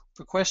Q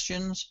for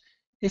questions.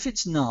 If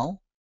it's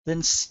null,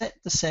 then set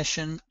the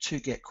session to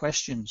get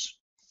questions.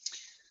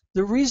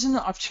 The reason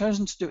I've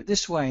chosen to do it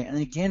this way, and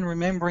again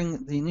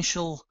remembering the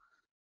initial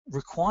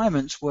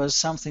requirements was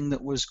something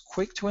that was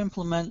quick to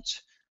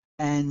implement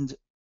and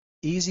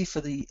easy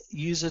for the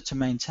user to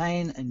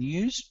maintain and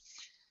use.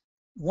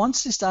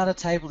 Once this data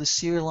table is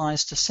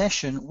serialized to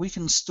session, we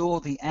can store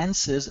the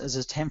answers as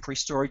a temporary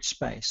storage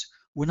space.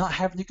 We're not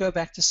having to go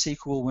back to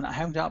SQL, we're not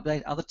having to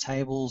update other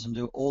tables and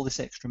do all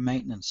this extra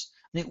maintenance.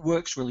 And it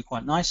works really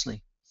quite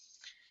nicely.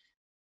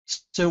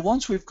 So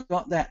once we've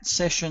got that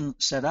session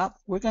set up,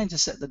 we're going to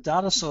set the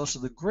data source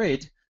of the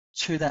grid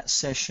to that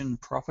session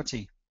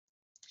property.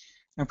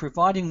 And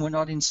providing we're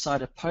not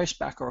inside a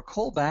postback or a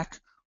callback,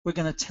 we're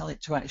going to tell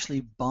it to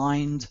actually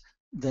bind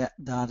that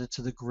data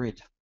to the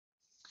grid.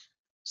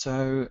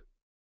 So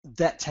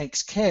that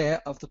takes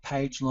care of the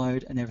page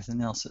load and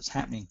everything else that's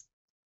happening.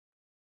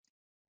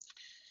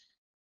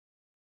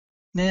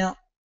 Now,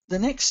 the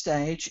next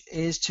stage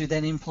is to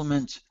then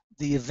implement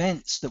the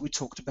events that we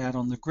talked about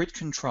on the grid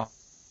control.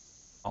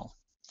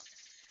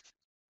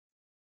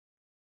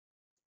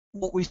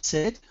 What we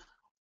said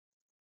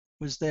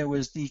was there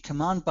was the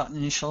command button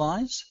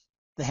initialize,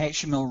 the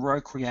HTML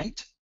row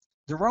create,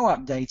 the row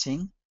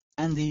updating,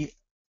 and the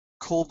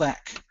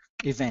callback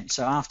event.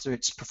 So after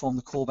it's performed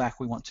the callback,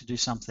 we want to do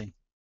something.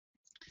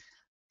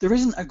 There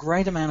isn't a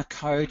great amount of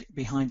code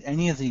behind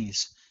any of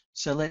these,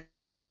 so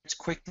let's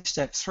quickly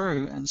step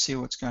through and see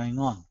what's going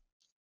on.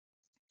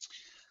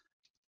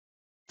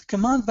 The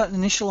command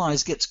button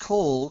initialize gets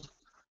called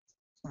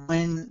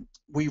when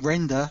we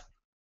render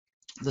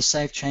the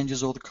save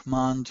changes or the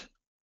command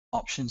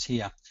options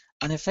here.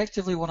 And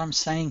effectively what I'm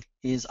saying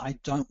is I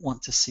don't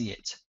want to see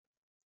it.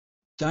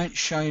 Don't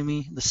show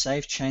me the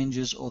save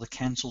changes or the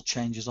cancel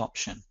changes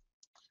option.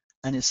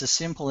 And it's as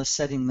simple as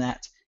setting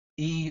that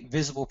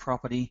eVisible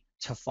property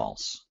to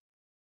false.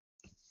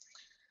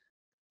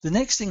 The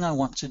next thing I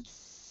want to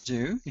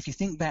do, if you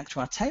think back to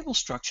our table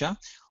structure,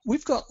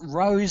 we've got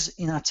rows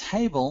in our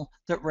table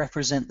that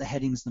represent the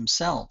headings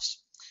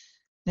themselves.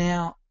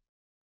 Now,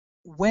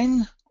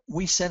 when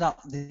we set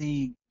up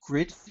the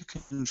grid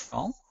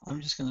control,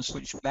 I'm just going to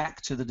switch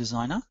back to the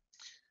designer,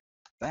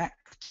 back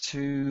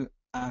to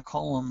our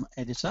column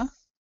editor,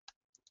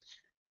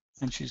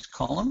 and choose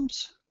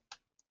columns.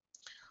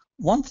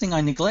 One thing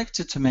I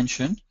neglected to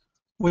mention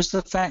was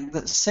the fact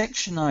that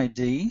section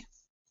ID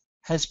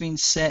has been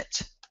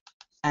set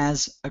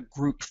as a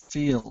group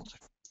field.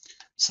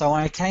 So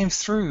I came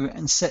through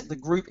and set the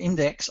group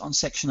index on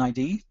section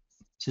ID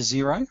to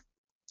 0.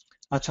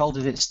 I told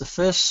it it's the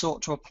first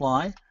sort to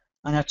apply,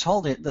 and I've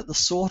told it that the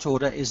sort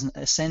order isn't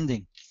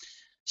ascending.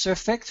 So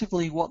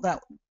effectively what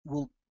that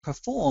will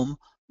perform,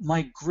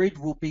 my grid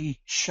will be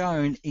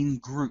shown in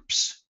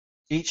groups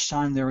each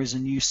time there is a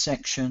new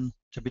section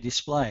to be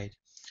displayed.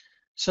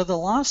 So the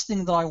last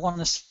thing that I want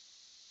to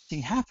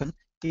see happen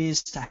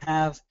is to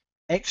have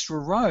extra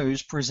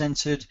rows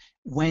presented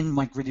when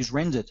my grid is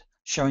rendered,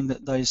 showing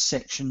that those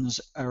sections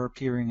are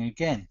appearing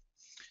again.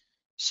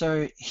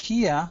 So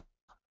here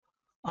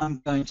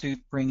I'm going to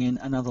bring in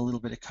another little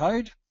bit of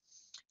code,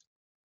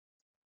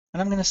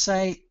 and I'm going to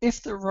say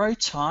if the row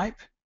type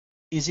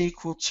is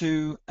equal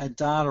to a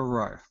data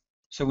row.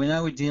 So we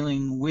know we're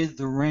dealing with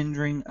the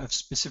rendering of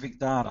specific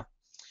data.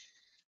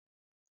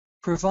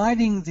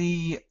 Providing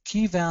the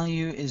key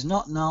value is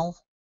not null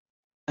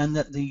and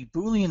that the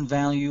Boolean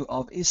value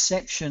of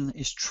isSection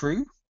is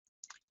true,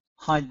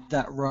 hide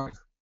that row.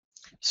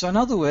 So in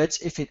other words,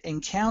 if it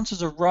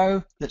encounters a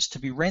row that's to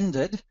be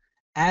rendered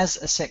as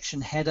a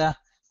section header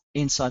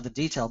inside the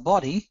detail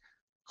body,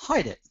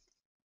 hide it.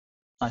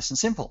 Nice and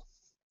simple.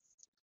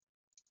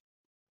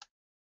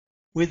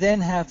 We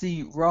then have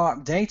the row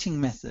updating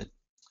method.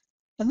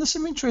 And there's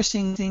some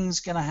interesting things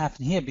going to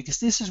happen here, because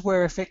this is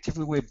where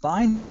effectively we're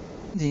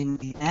binding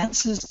the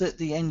answers that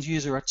the end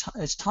user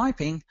is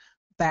typing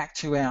back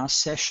to our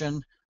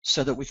session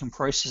so that we can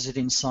process it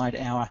inside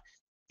our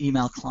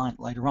email client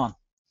later on.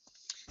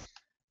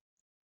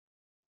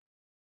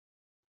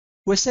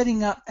 We're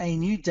setting up a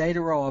new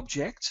data row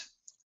object,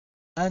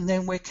 and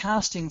then we're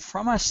casting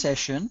from our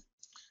session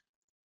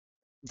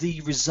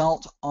the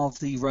result of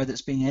the row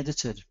that's being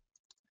edited.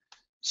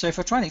 So if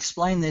I try and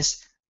explain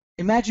this,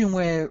 imagine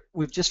where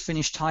we've just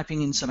finished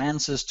typing in some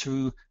answers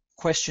to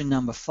question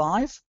number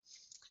 5.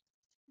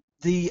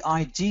 The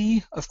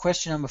ID of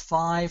question number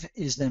 5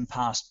 is then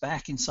passed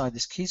back inside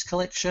this keys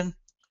collection.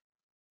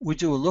 We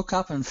do a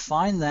lookup and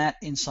find that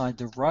inside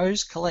the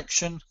rows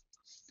collection,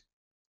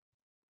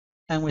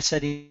 and we're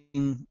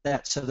setting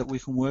that so that we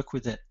can work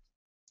with it.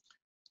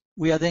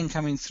 We are then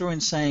coming through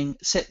and saying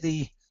set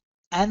the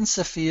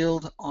answer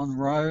field on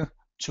row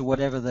to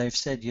whatever they've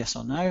said yes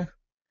or no,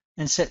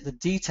 and set the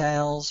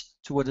details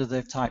to whether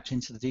they've typed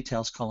into the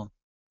details column.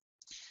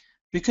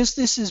 Because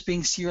this is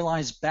being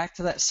serialized back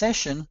to that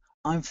session,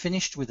 I'm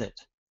finished with it.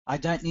 I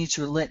don't need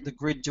to let the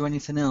grid do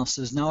anything else.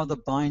 There's no other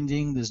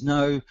binding, there's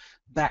no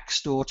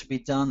backstore to be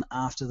done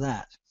after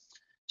that.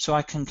 So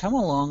I can come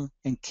along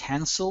and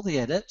cancel the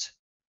edit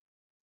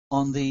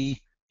on the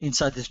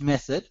inside this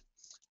method.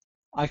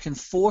 I can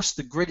force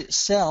the grid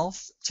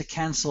itself to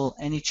cancel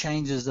any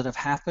changes that have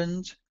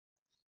happened,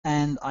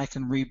 and I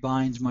can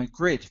rebind my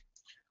grid,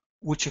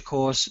 which of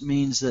course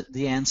means that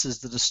the answers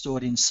that are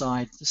stored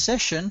inside the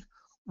session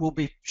will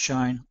be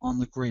shown on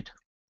the grid.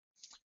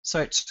 So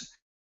it's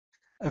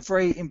a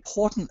very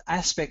important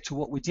aspect to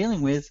what we're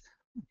dealing with,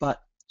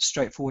 but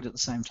straightforward at the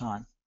same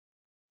time.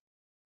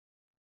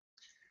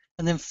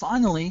 And then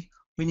finally,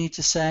 we need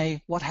to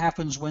say what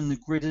happens when the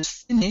grid is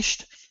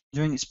finished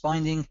doing its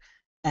binding,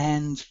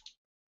 and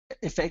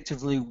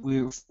effectively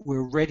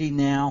we're ready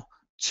now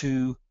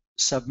to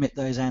submit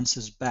those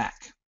answers back.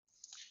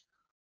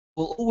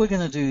 Well, all we're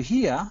going to do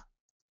here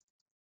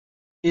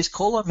is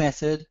call a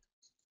method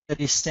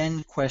that is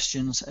send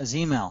questions as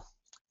email.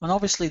 And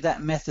obviously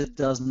that method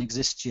doesn't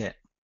exist yet.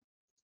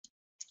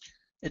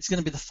 It's going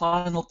to be the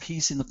final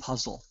piece in the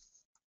puzzle.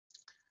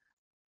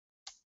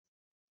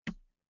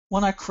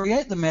 When I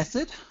create the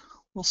method,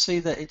 we'll see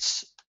that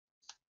it's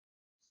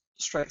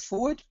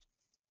straightforward.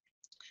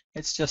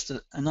 It's just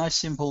a nice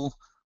simple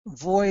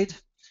void.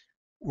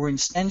 We're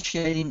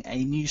instantiating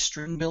a new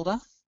string builder,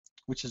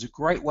 which is a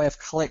great way of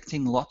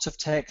collecting lots of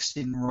text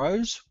in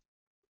rows.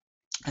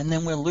 And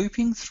then we're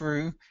looping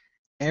through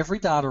every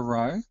data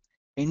row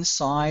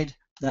inside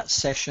that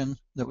session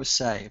that was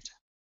saved.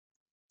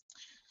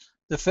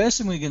 The first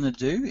thing we're going to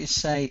do is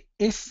say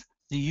if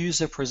the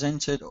user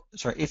presented,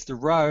 if the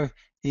row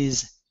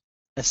is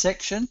a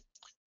section,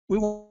 we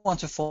want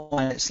to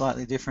format it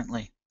slightly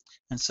differently.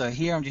 And so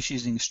here I'm just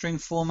using string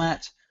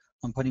format.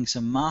 I'm putting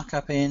some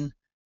markup in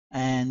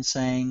and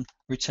saying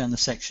return the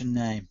section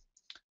name.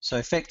 So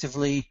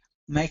effectively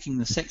making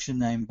the section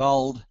name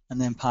bold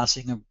and then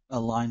passing a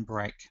line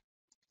break.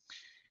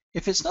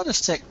 If it's not a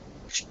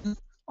section,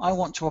 I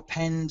want to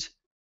append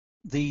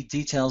the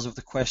details of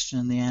the question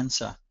and the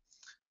answer.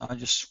 I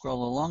just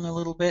scroll along a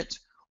little bit.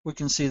 We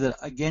can see that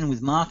again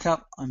with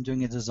markup, I'm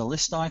doing it as a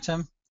list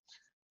item,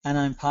 and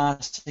I'm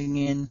passing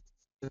in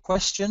the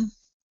question,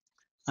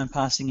 I'm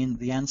passing in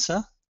the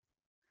answer,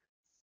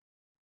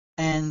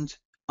 and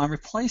I'm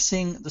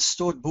replacing the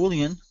stored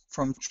Boolean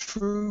from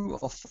true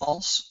or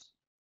false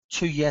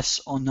to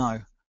yes or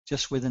no,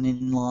 just with an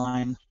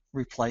inline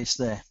replace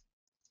there.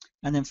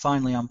 And then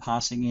finally I'm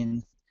passing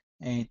in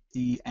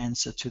the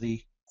answer to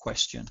the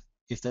question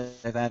if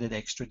they've added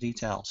extra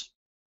details.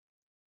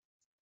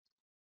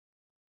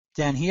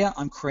 Down here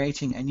I'm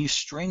creating a new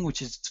string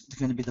which is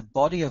going to be the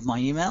body of my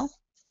email,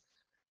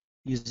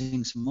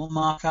 using some more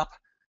markup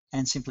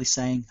and simply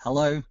saying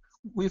hello,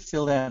 we've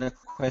filled out a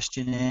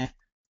questionnaire,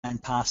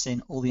 and pass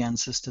in all the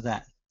answers to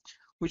that,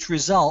 which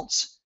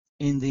results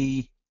in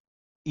the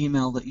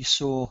email that you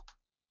saw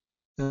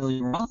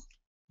earlier on.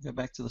 Go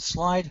back to the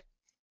slide.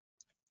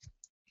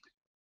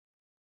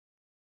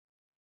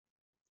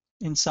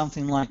 In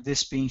something like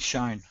this being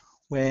shown,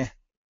 where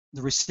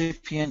the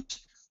recipient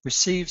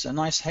receives a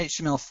nice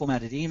HTML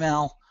formatted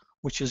email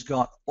which has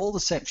got all the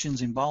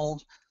sections in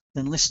bold,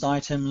 then list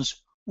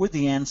items with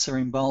the answer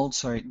in bold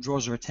so it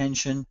draws your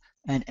attention,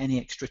 and any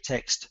extra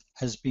text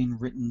has been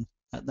written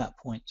at that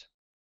point.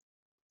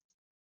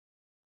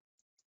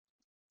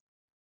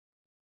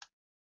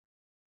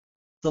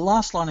 The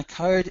last line of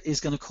code is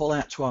going to call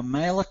out to our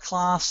mailer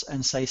class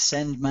and say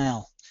send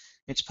mail.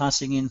 It's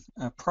passing in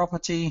a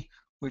property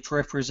which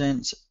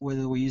represents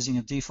whether we're using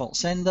a default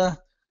sender,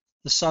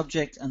 the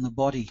subject, and the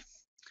body.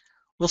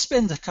 We'll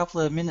spend a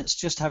couple of minutes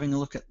just having a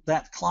look at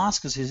that class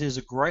because it is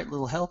a great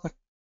little helper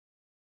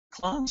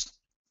class,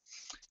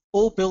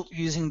 all built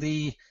using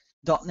the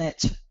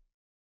 .NET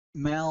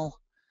Mail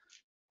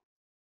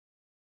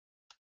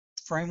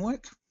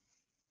framework.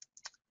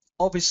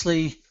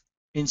 Obviously,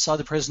 inside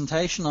the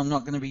presentation, I'm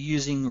not going to be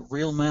using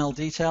real mail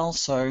details,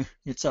 so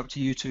it's up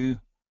to you to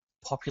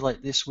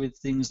populate this with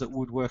things that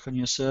would work on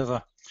your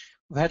server.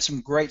 We've had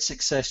some great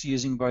success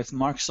using both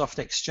Microsoft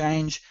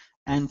Exchange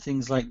and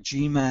things like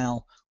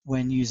Gmail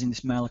when using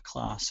this mailer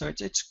class. So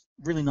it's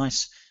really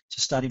nice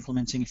to start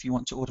implementing if you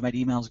want to automate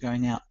emails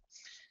going out.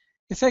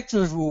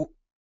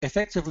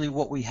 Effectively,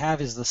 what we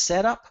have is the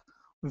setup.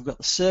 We've got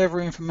the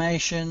server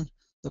information,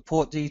 the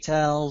port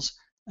details,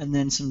 and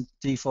then some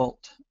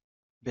default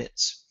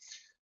bits.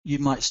 You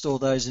might store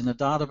those in a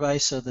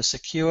database, so they're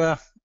secure,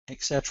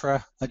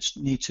 etc. I just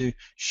need to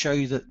show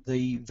you that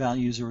the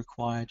values are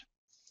required.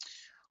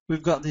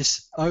 We've got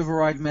this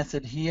override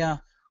method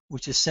here,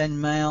 which is send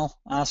mail,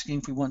 asking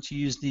if we want to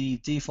use the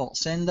default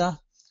sender,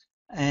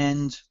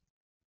 and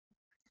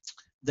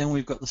then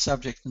we've got the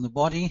subject and the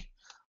body.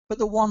 But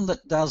the one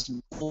that does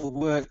all the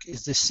work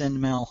is this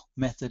send mail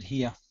method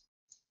here.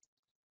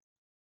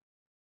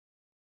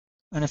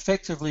 And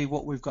effectively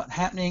what we've got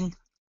happening,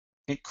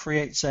 it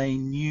creates a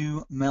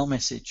new mail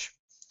message,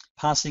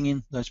 passing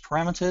in those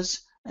parameters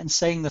and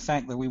saying the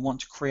fact that we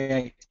want to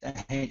create a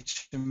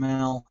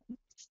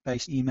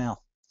HTML-based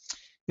email.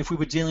 If we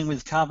were dealing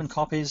with carbon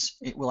copies,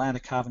 it will add a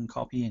carbon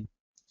copy in.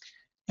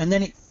 And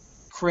then it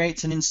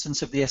creates an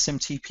instance of the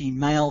SMTP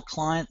mail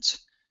client,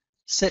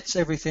 sets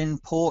everything,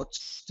 port,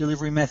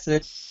 delivery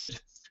method,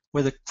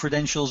 whether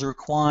credentials are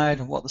required,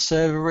 what the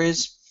server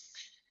is.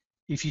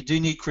 If you do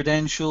need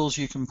credentials,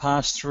 you can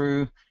pass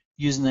through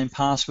username,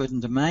 password,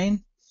 and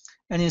domain.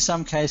 And in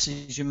some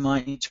cases, you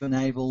might need to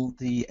enable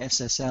the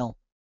SSL.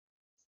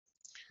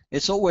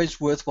 It's always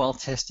worthwhile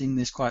testing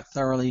this quite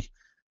thoroughly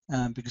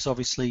because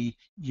obviously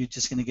you're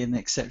just going to get an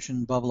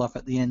exception bubble up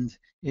at the end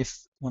if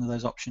one of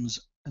those options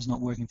is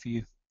not working for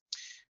you.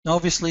 Now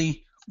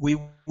obviously we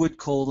would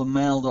call the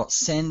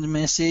mail.send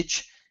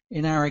message.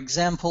 In our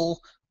example,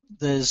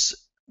 there's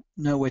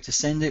nowhere to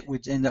send it.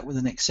 We'd end up with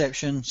an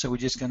exception, so we're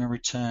just going to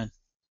return.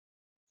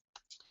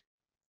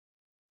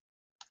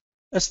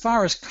 As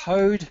far as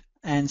code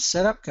and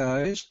setup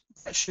goes,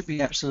 that should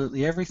be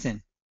absolutely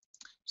everything.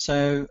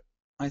 So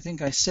I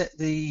think I set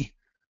the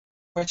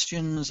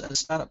questions at a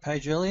startup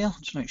page earlier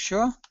to make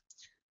sure,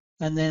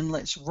 and then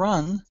let's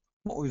run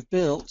what we've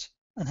built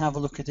and have a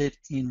look at it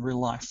in real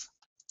life.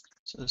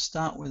 So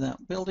start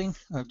without building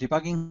or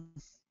debugging,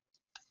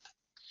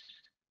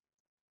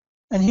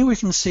 and here we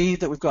can see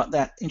that we've got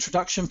that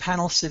introduction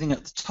panel sitting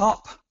at the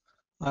top.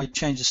 I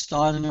changed the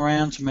styling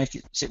around to make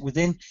it sit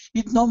within.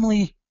 You'd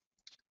normally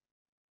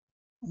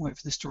wait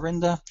for this to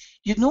render.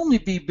 You'd normally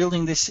be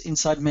building this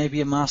inside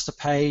maybe a master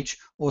page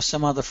or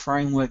some other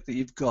framework that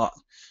you've got.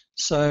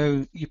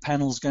 So your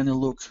panel's going to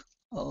look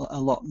a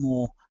lot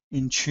more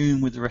in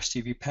tune with the rest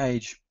of your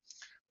page.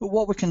 But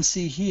what we can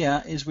see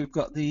here is we've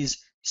got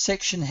these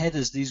section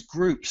headers, these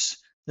groups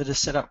that are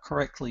set up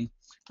correctly.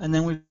 And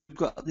then we've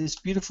got this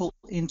beautiful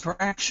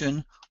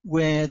interaction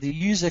where the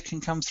user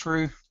can come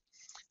through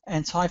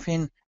and type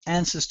in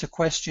answers to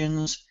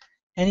questions.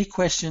 Any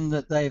question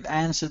that they've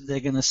answered, they're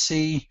going to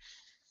see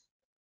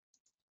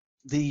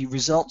the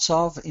results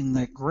of in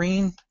the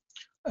green.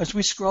 As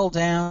we scroll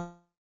down,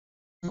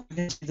 we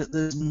can see that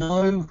there's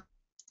no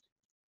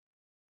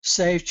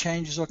save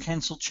changes or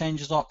cancel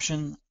changes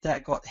option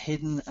that got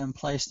hidden and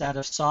placed out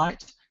of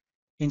sight.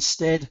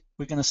 Instead,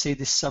 we're going to see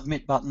this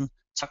submit button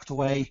tucked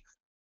away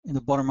in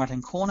the bottom right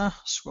hand corner.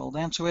 Scroll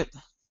down to it,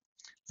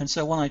 and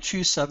so when I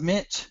choose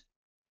submit,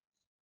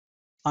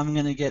 I'm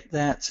going to get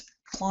that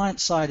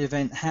client-side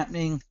event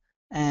happening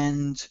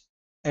and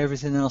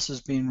everything else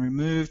has been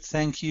removed.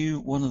 Thank you.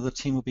 One of the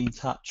team will be in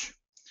touch.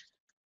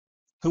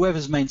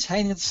 Whoever's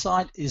maintaining the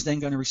site is then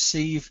going to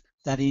receive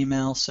that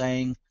email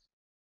saying,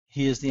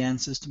 here's the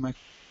answers to my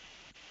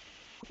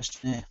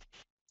questionnaire.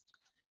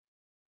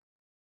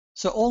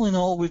 So all in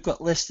all, we've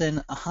got less than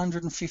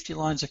 150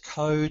 lines of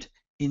code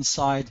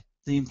inside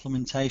the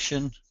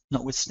implementation,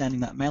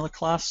 notwithstanding that mailer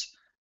class,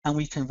 and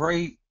we can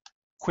very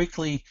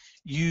quickly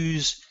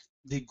use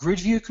the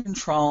GridView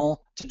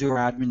control to do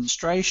our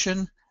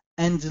administration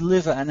and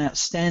deliver an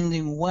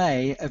outstanding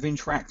way of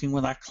interacting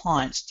with our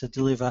clients to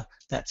deliver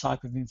that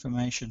type of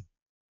information.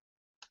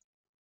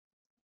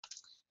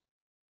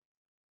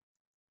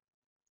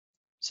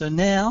 So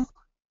now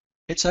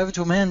it's over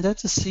to Amanda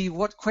to see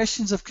what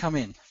questions have come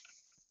in.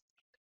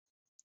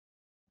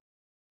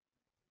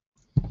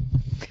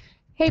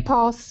 Hey,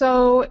 Paul.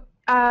 So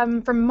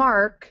from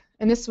Mark,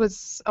 and this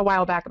was a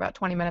while back, about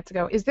 20 minutes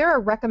ago, is there a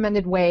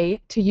recommended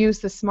way to use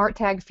the Smart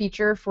Tag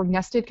feature for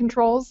nested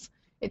controls?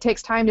 It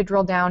takes time to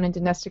drill down into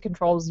nested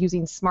controls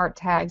using Smart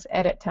Tags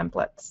edit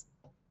templates.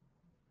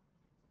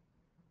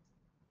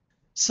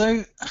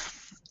 So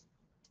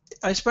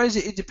I suppose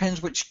it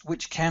depends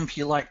which camp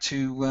you like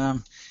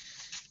to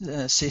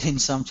sit in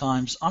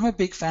sometimes. I'm a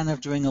big fan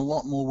of doing a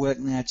lot more work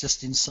now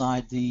just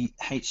inside the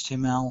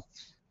HTML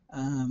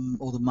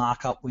or the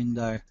markup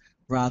window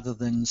rather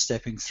than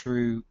stepping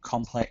through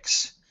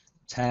complex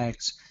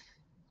tags.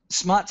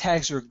 Smart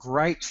tags are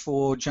great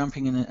for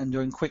jumping in and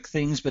doing quick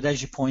things, but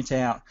as you point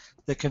out,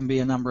 there can be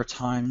a number of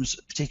times,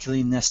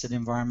 particularly in nested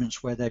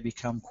environments, where they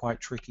become quite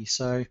tricky.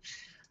 So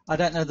I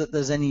don't know that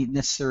there's any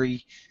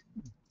necessary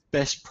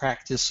best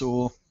practice,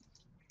 or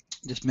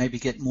just maybe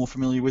get more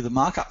familiar with the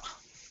markup.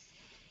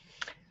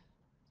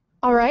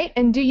 All right,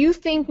 and do you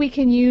think we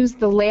can use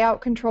the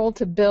layout control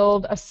to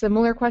build a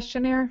similar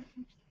questionnaire?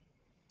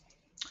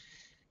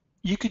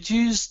 You could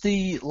use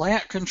the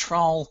layout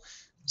control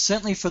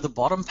certainly for the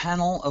bottom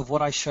panel of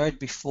what I showed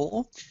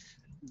before.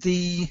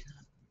 The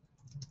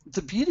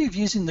beauty of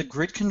using the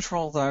grid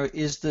control, though,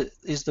 is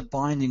the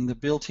binding, the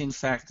built-in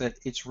fact that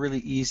it's really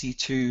easy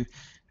to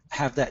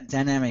have that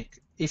dynamic.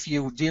 If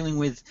you're dealing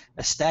with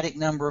a static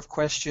number of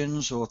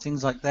questions or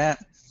things like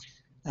that,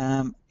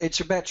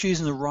 it's about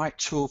choosing the right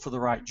tool for the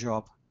right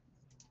job.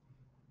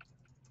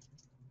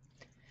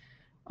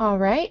 All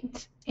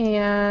right,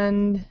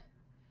 and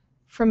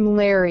from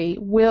Larry,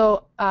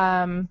 will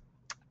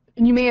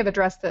you may have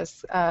addressed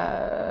this.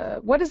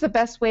 What is the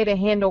best way to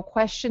handle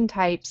question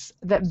types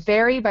that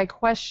vary by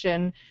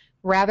question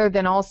rather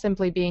than all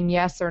simply being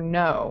yes or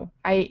no?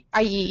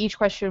 I.e., each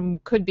question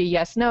could be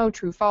yes, no,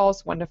 true,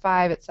 false, 1 to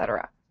 5,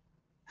 etc.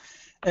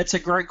 It's a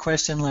great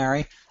question,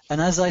 Larry. And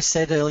as I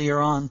said earlier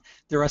on,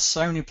 there are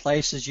so many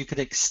places you could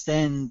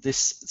extend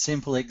this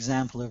simple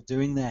example of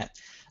doing that.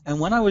 And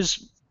when I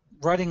was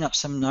writing up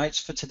some notes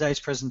for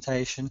today's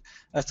presentation,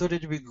 I thought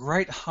it would be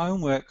great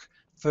homework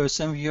for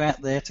some of you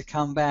out there to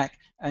come back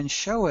and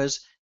show us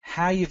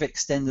how you've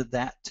extended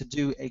that to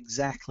do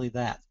exactly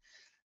that.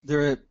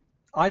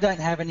 I don't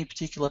have any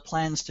particular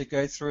plans to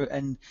go through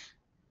and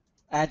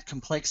add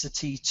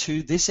complexity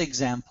to this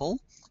example,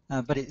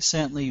 but it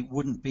certainly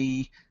wouldn't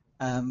be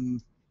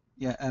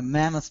a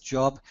mammoth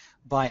job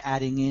by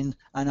adding in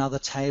another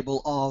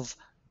table of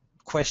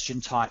question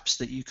types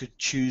that you could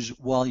choose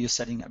while you're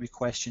setting up your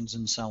questions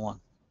and so on.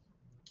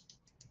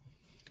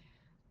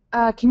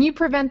 Can you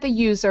prevent the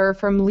user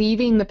from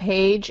leaving the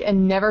page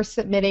and never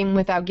submitting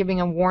without giving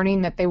a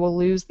warning that they will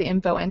lose the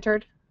info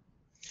entered?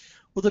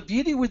 Well, the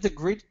beauty with the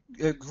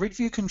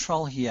GridView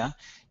control here,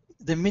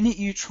 the minute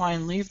you try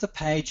and leave the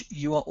page,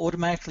 you are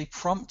automatically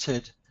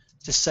prompted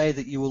to say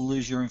that you will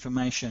lose your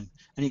information,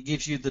 and it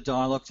gives you the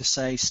dialog to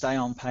say stay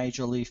on page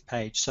or leave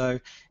page. So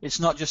it's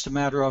not just a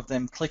matter of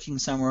them clicking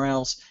somewhere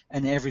else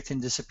and everything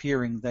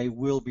disappearing. They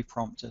will be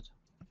prompted.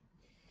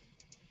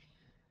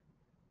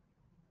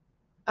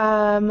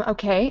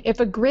 Okay, if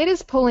a grid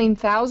is pulling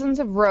thousands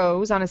of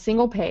rows on a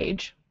single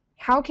page,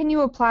 how can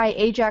you apply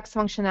Ajax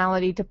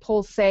functionality to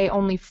pull, say,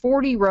 only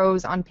 40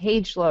 rows on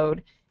page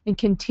load and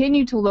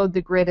continue to load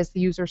the grid as the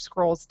user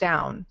scrolls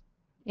down?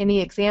 Any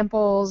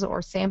examples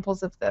or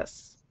samples of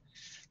this?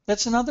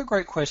 That's another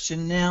great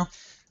question. Now,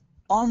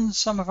 on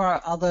some of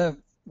our other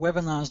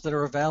webinars that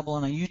are available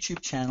on our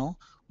YouTube channel,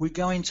 we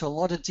go into a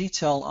lot of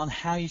detail on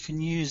how you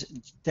can use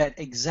that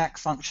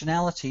exact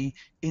functionality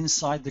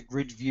inside the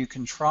GridView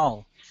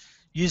control.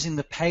 Using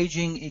the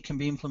paging, it can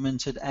be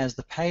implemented as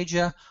the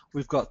pager.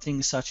 We've got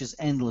things such as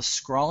endless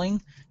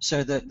scrolling,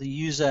 so that the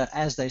user,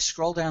 as they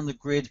scroll down the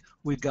grid,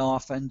 we go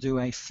off and do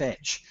a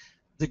fetch.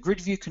 The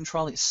GridView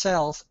control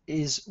itself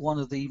is one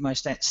of the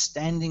most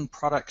outstanding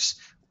products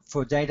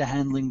for data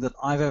handling that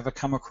I've ever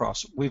come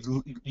across. We've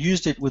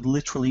used it with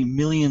literally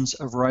millions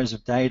of rows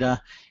of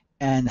data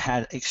and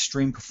had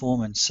extreme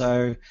performance.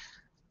 So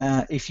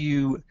if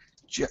you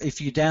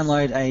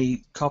download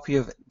a copy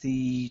of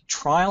the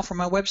trial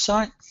from our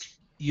website,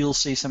 you'll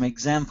see some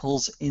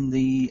examples in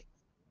the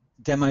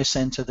demo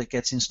center that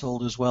gets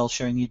installed as well,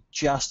 showing you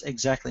just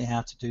exactly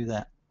how to do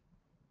that.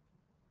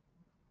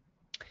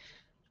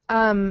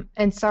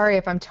 And sorry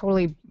if I'm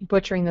totally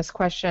butchering this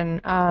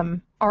question.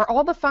 Are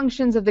all the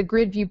functions of the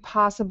GridView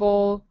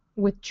possible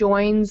with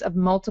joins of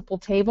multiple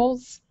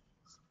tables?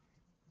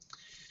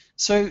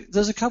 So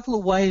there's a couple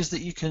of ways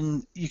that you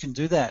can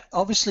do that.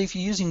 Obviously, if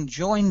you're using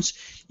joins,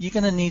 you're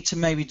going to need to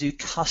maybe do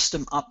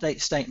custom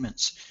update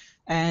statements,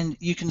 and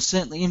you can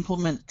certainly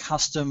implement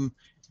custom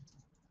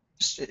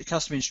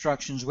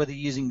instructions, whether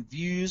you're using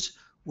views,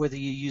 whether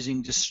you're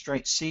using just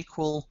straight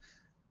SQL.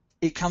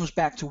 It comes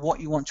back to what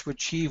you want to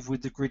achieve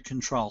with the grid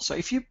control. So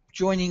if you're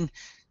joining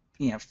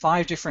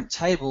 5 different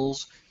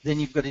tables, then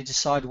you've got to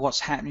decide what's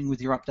happening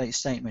with your update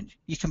statement.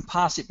 You can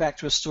pass it back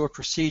to a stored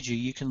procedure.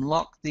 You can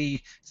lock the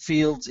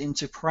fields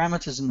into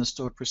parameters in the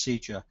stored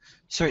procedure.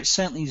 So it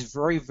certainly is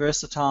very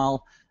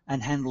versatile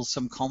and handles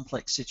some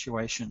complex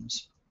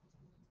situations.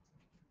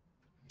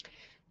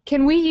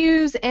 Can we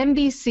use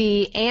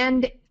MVC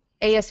and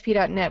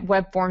ASP.NET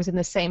Web Forms in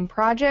the same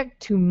project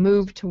to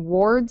move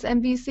towards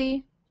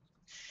MVC?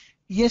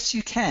 Yes,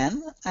 you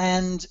can.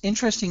 And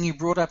interesting you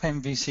brought up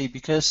MVC,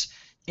 because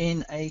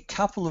in a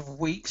couple of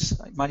weeks,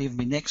 it might even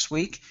be next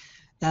week,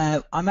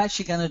 I'm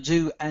actually going to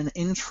do an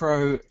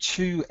intro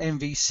to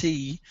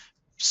MVC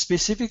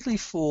specifically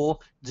for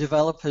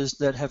developers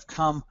that have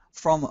come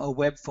from a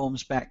web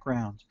forms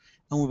background.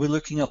 And we'll be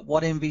looking at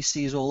what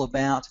MVC is all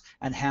about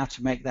and how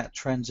to make that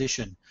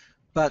transition.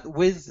 But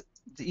with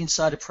the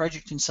inside a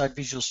project inside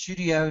Visual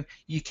Studio,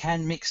 you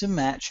can mix and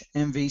match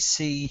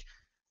MVC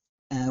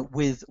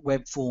with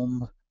web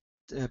form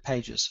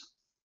pages.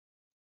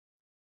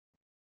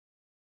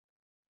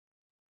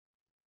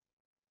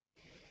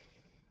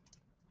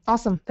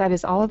 Awesome. That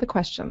is all of the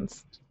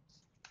questions.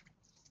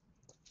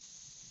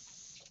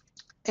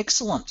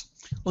 Excellent.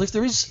 Well, if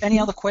there is any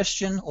other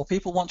question or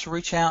people want to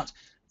reach out,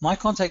 my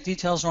contact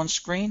details are on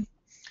screen.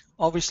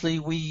 Obviously,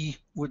 we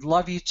would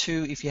love you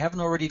to, if you haven't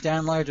already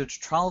downloaded a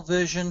trial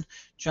version,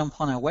 jump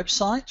on our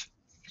website.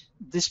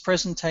 This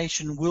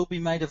presentation will be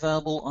made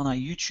available on our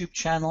YouTube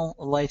channel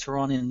later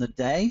on in the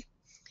day.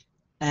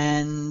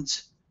 And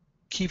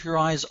keep your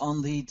eyes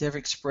on the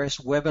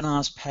DevExpress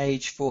webinars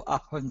page for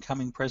up and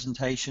coming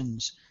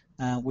presentations.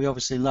 We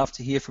obviously love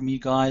to hear from you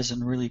guys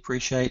and really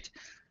appreciate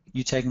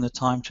you taking the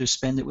time to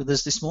spend it with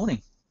us this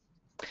morning.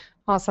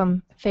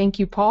 Awesome. Thank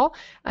you, Paul.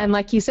 And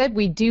like you said,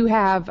 we do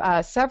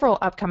have several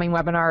upcoming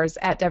webinars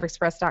at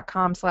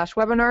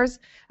devexpress.com/webinars.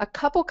 A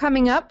couple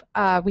coming up.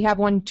 We have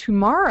one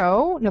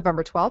tomorrow,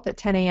 November 12th at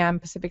 10 a.m.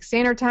 Pacific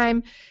Standard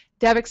Time.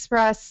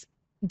 DevExpress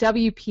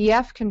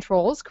WPF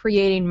controls,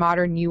 creating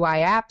modern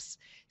UI apps.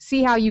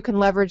 See how you can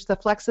leverage the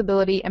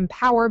flexibility and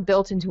power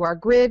built into our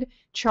grid,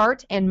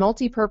 chart, and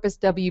multi-purpose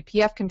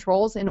WPF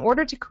controls in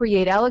order to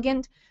create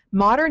elegant,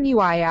 modern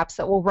UI apps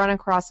that will run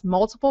across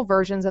multiple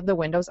versions of the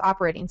Windows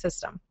operating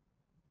system.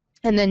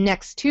 And then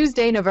next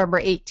Tuesday,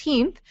 November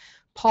 18th,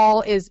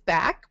 Paul is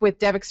back with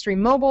DevExtreme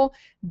Mobile,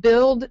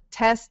 build,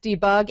 test,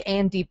 debug,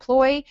 and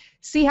deploy.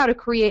 See how to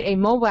create a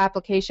mobile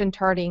application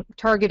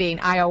targeting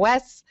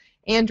iOS,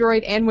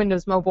 Android, and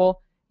Windows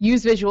Mobile.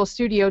 Use Visual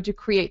Studio to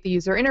create the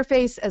user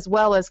interface as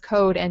well as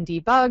code and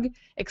debug.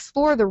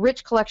 Explore the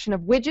rich collection of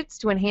widgets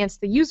to enhance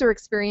the user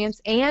experience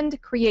and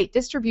create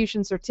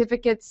distribution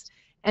certificates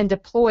and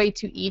deploy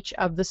to each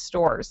of the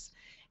stores.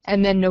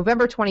 And then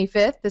November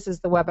 25th, this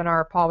is the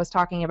webinar Paul was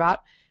talking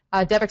about,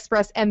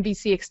 DevExpress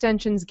MVC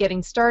extensions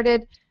getting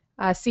started.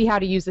 See how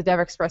to use the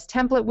DevExpress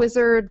template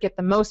wizard, get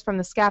the most from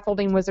the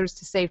scaffolding wizards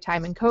to save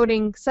time in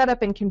coding, set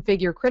up and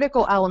configure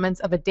critical elements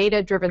of a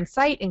data-driven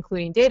site,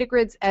 including data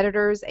grids,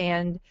 editors,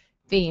 and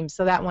themes.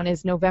 So that one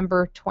is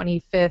November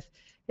 25th.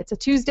 It's a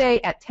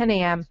Tuesday at 10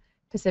 a.m.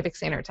 Pacific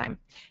Standard Time.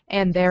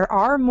 And there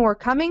are more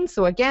coming,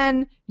 so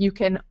again, you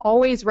can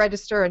always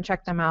register and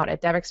check them out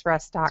at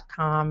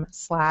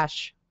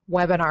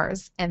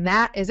devexpress.com/webinars. And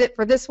that is it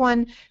for this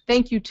one.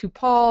 Thank you to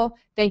Paul.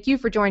 Thank you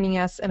for joining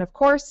us. And of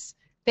course,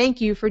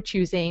 thank you for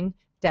choosing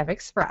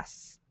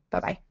DevExpress.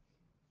 Bye-bye.